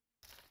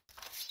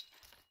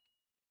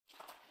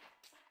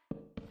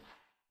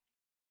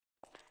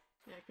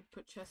 Yeah, I could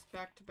put chests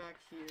back to back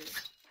here.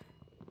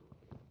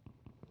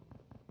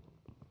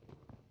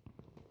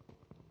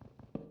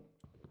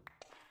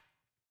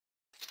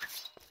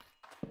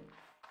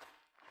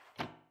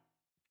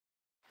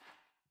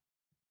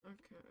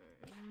 Okay,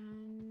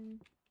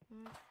 and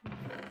that.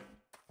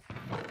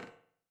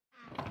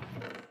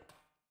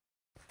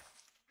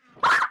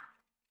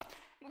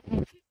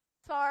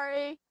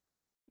 Sorry.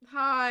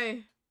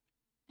 Hi!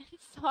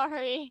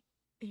 Sorry.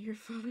 You're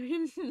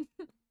fine.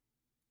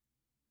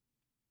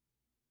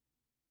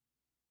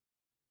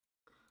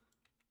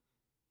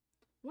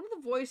 One of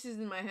the voices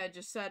in my head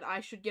just said I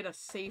should get a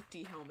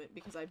safety helmet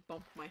because I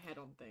bumped my head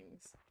on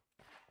things.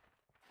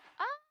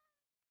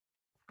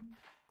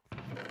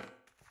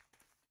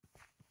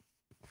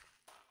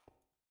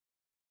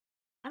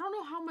 I don't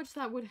know how much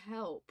that would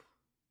help.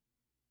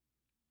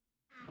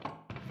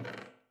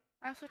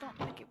 I also don't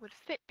think it would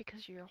fit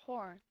because of your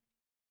horn.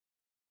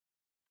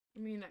 I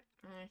mean,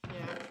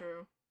 yeah,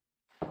 true.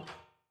 I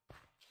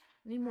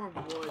need more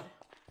wood.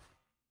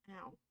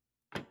 Ow.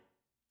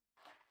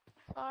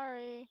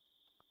 Sorry.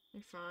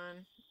 You're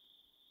fine.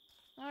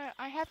 Alright,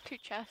 I have 2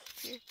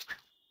 chests here.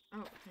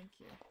 Oh, thank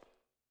you.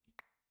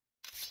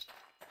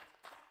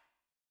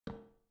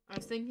 I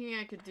was thinking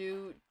I could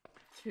do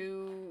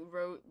 2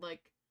 rows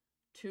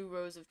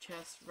of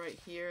chests right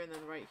here and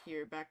then right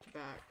here, back to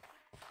back.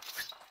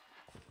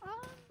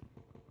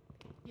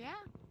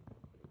 Yeah.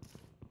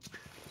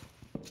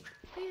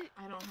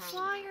 I don't have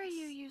Why an are axe.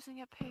 you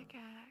using a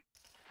pickaxe?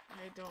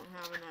 I don't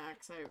have an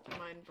axe.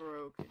 Mine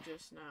broke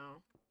just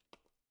now.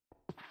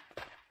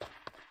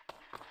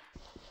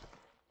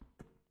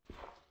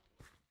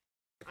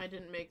 I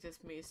didn't make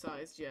this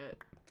me-sized yet.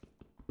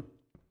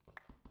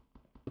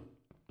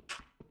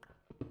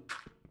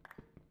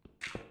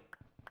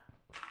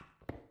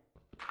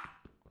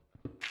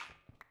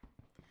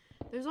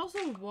 There's also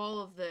a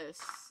wall of this,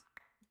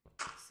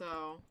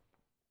 so...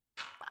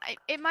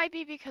 It might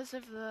be because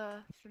of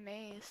the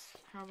maze.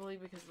 Probably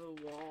because of the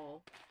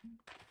wall.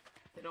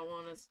 They don't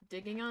want us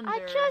digging under. I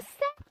just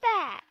said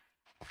that!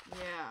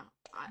 Yeah,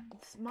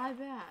 it's my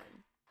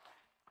bad.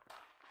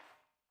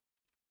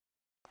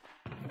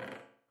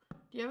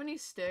 Do you have any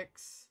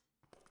sticks?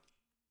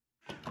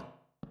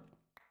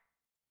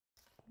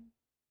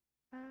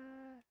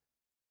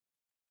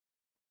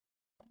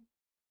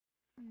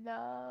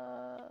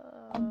 No.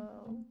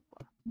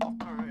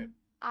 Alright.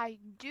 I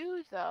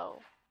do,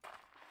 though.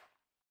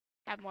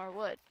 Have more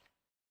wood.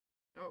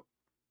 Oh.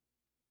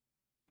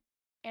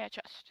 And a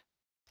chest.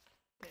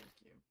 Thank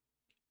you.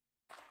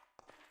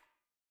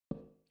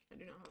 I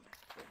do not have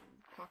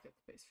pocket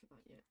space for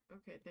that yet.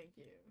 Okay, thank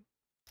you.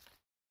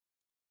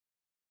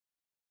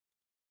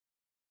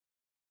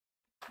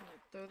 I'm gonna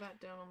throw that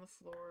down on the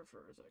floor for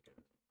a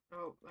second.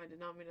 Oh, I did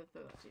not mean to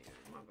throw that to you.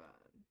 My bad.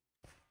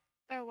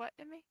 Throw what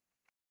to me?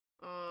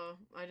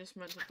 I just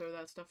meant to throw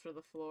that stuff to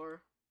the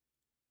floor.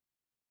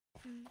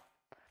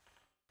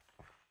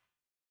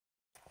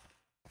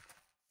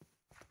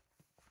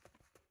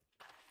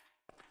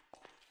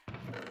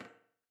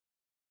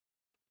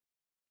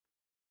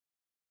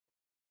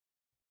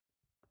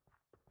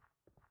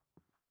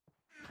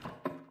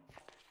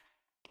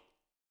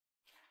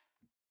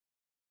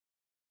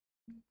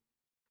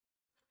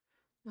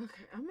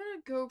 Okay, I'm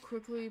gonna go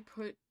quickly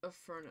put a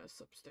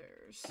furnace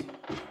upstairs.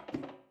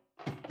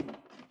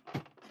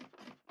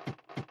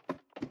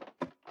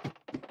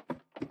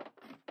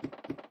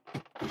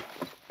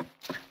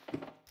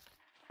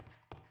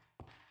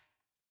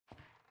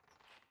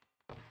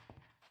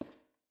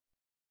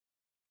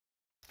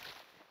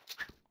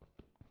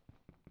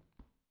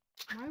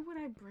 Why would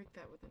I break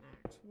that with an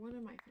axe? What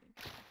am I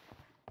thinking?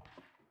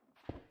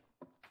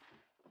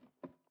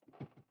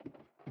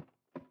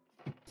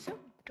 It's so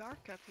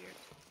dark up here.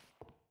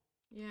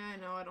 Yeah, I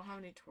know, I don't have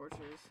any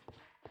torches.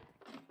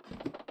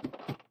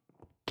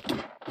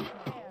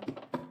 Yeah.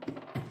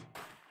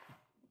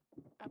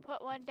 I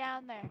put one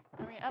down there.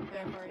 I mean, up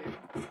there Thank for you.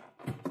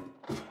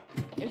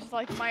 you. It's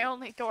like my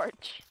only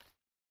torch.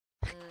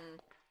 Mm.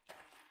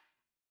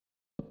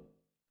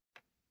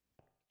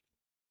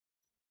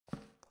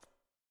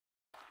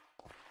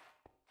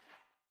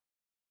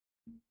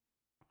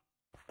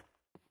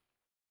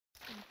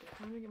 Okay,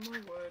 time to get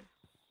more wood.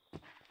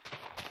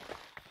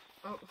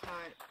 Oh,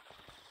 hi.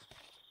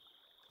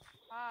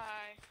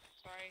 Hi.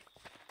 Sorry.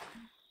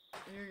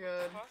 You're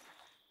good. Fuck.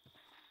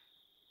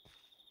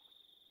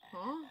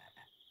 Huh?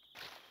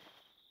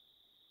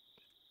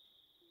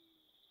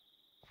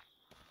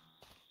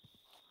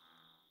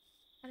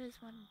 That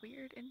is one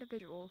weird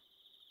individual.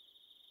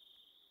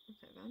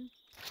 Okay then.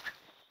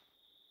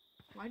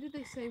 Why did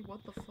they say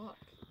what the fuck?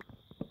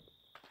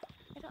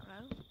 I don't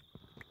know.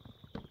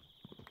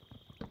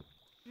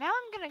 Now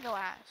I'm gonna go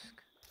ask.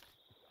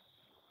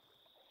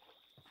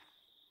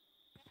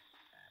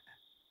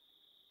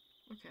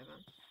 Okay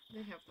then.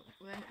 They have them.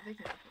 They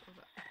can have them with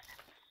that.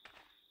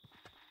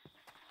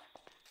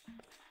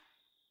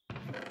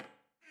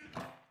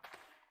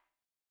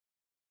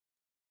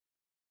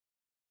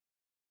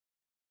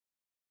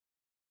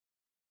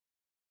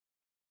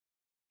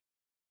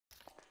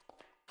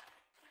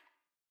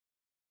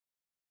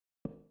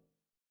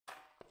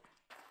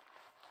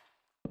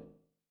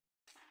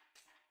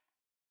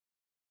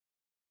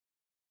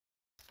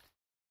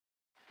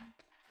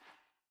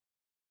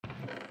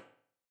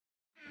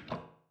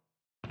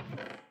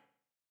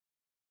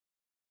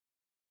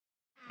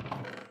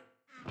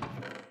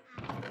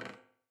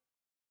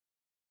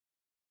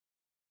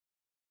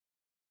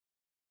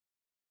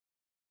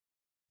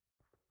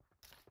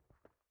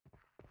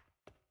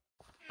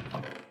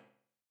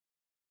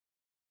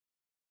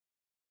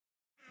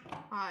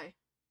 Hi.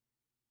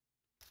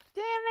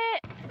 Damn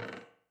it!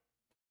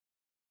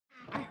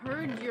 I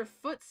heard your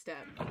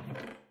footstep. Not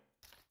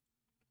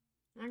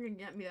gonna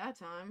get me that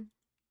time.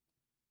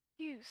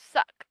 You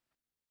suck.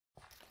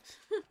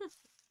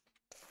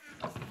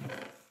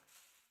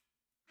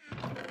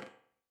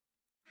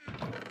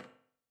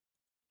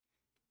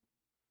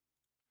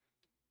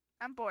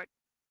 I'm bored.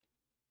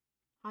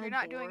 Hi, You're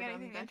not bored, doing I'm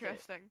anything Beckett.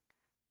 interesting.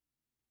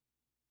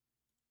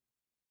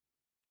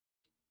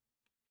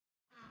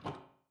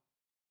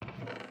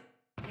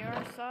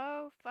 You're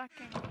so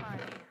fucking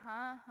funny.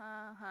 Ha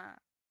ha ha.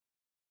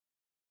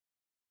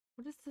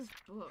 What is this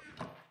book?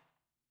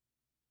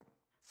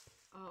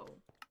 Oh.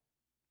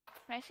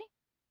 Can I see?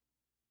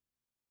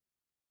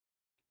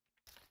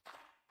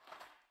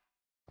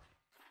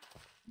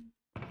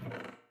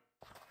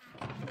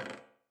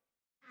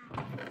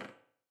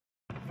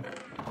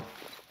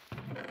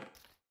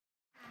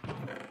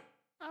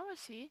 Oh, I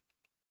see.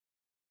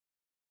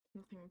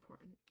 Nothing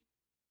important.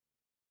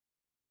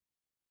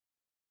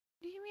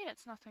 What do you mean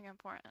it's nothing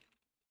important?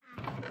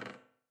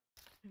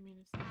 I mean,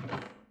 it's not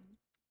important.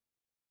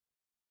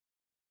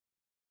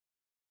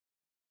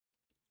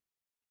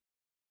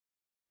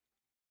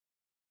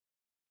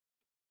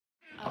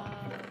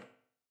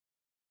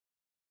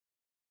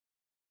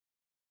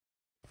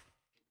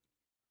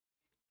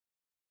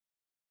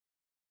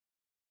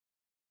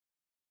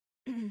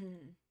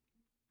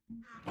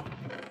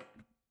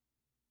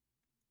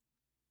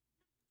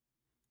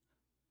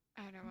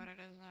 I know what it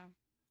is now.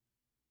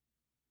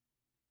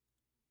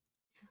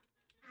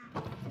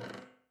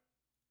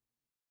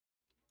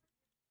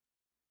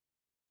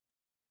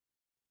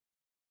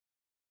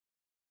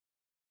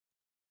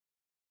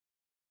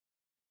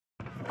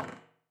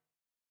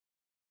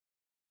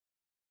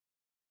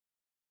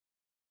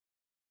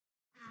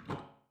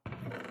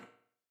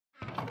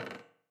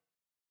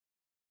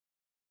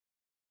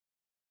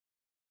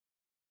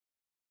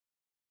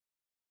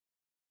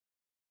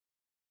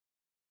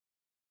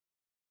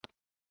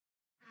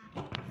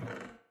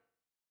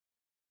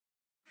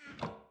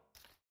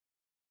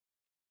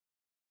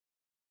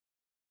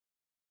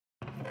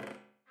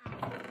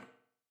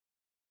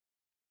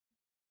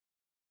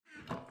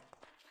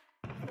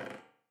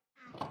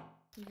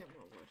 You get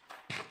more wood.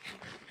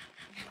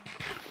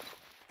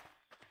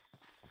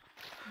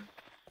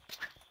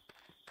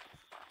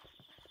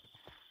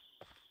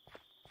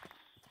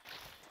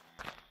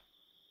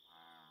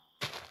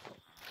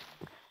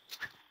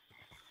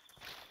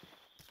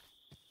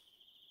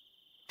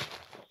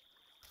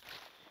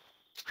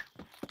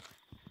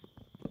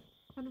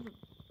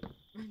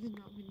 I did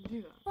not mean to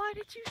do that. Why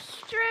did you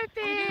strip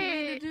I didn't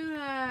mean to it? do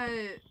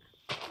that.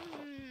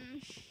 Hmm.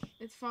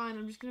 It's fine.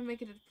 I'm just gonna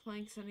make it into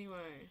planks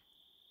anyway.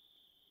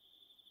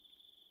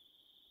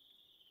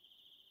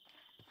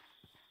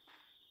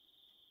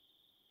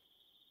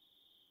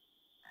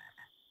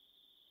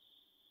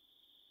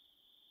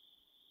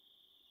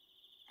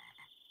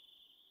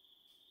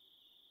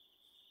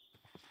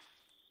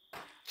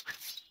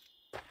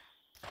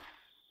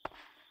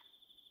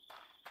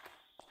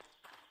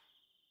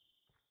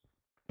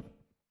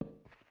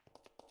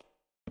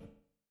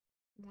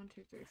 1,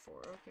 2, 3, 4.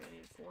 Okay, I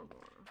need 4 more.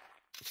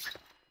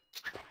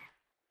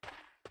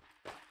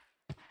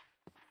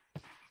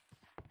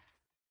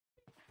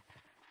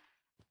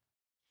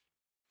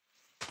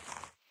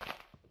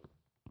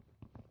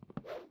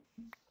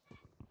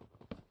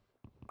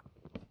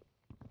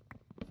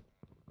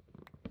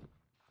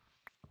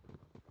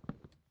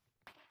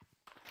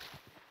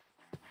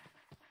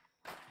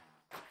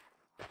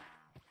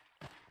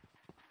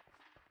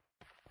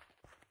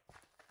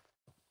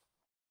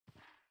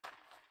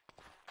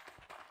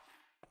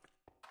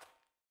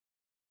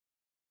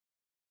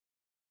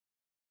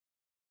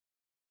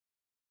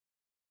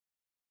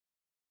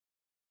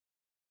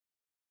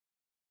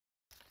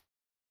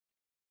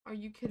 Are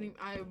you kidding?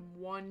 I am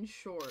 1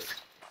 short.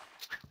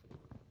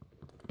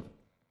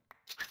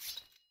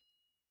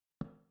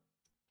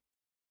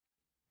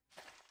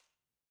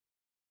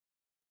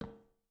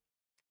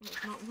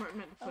 That's not where I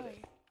meant to put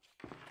it.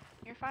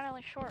 You're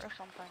finally short of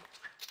something.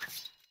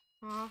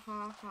 Ha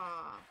ha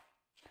ha.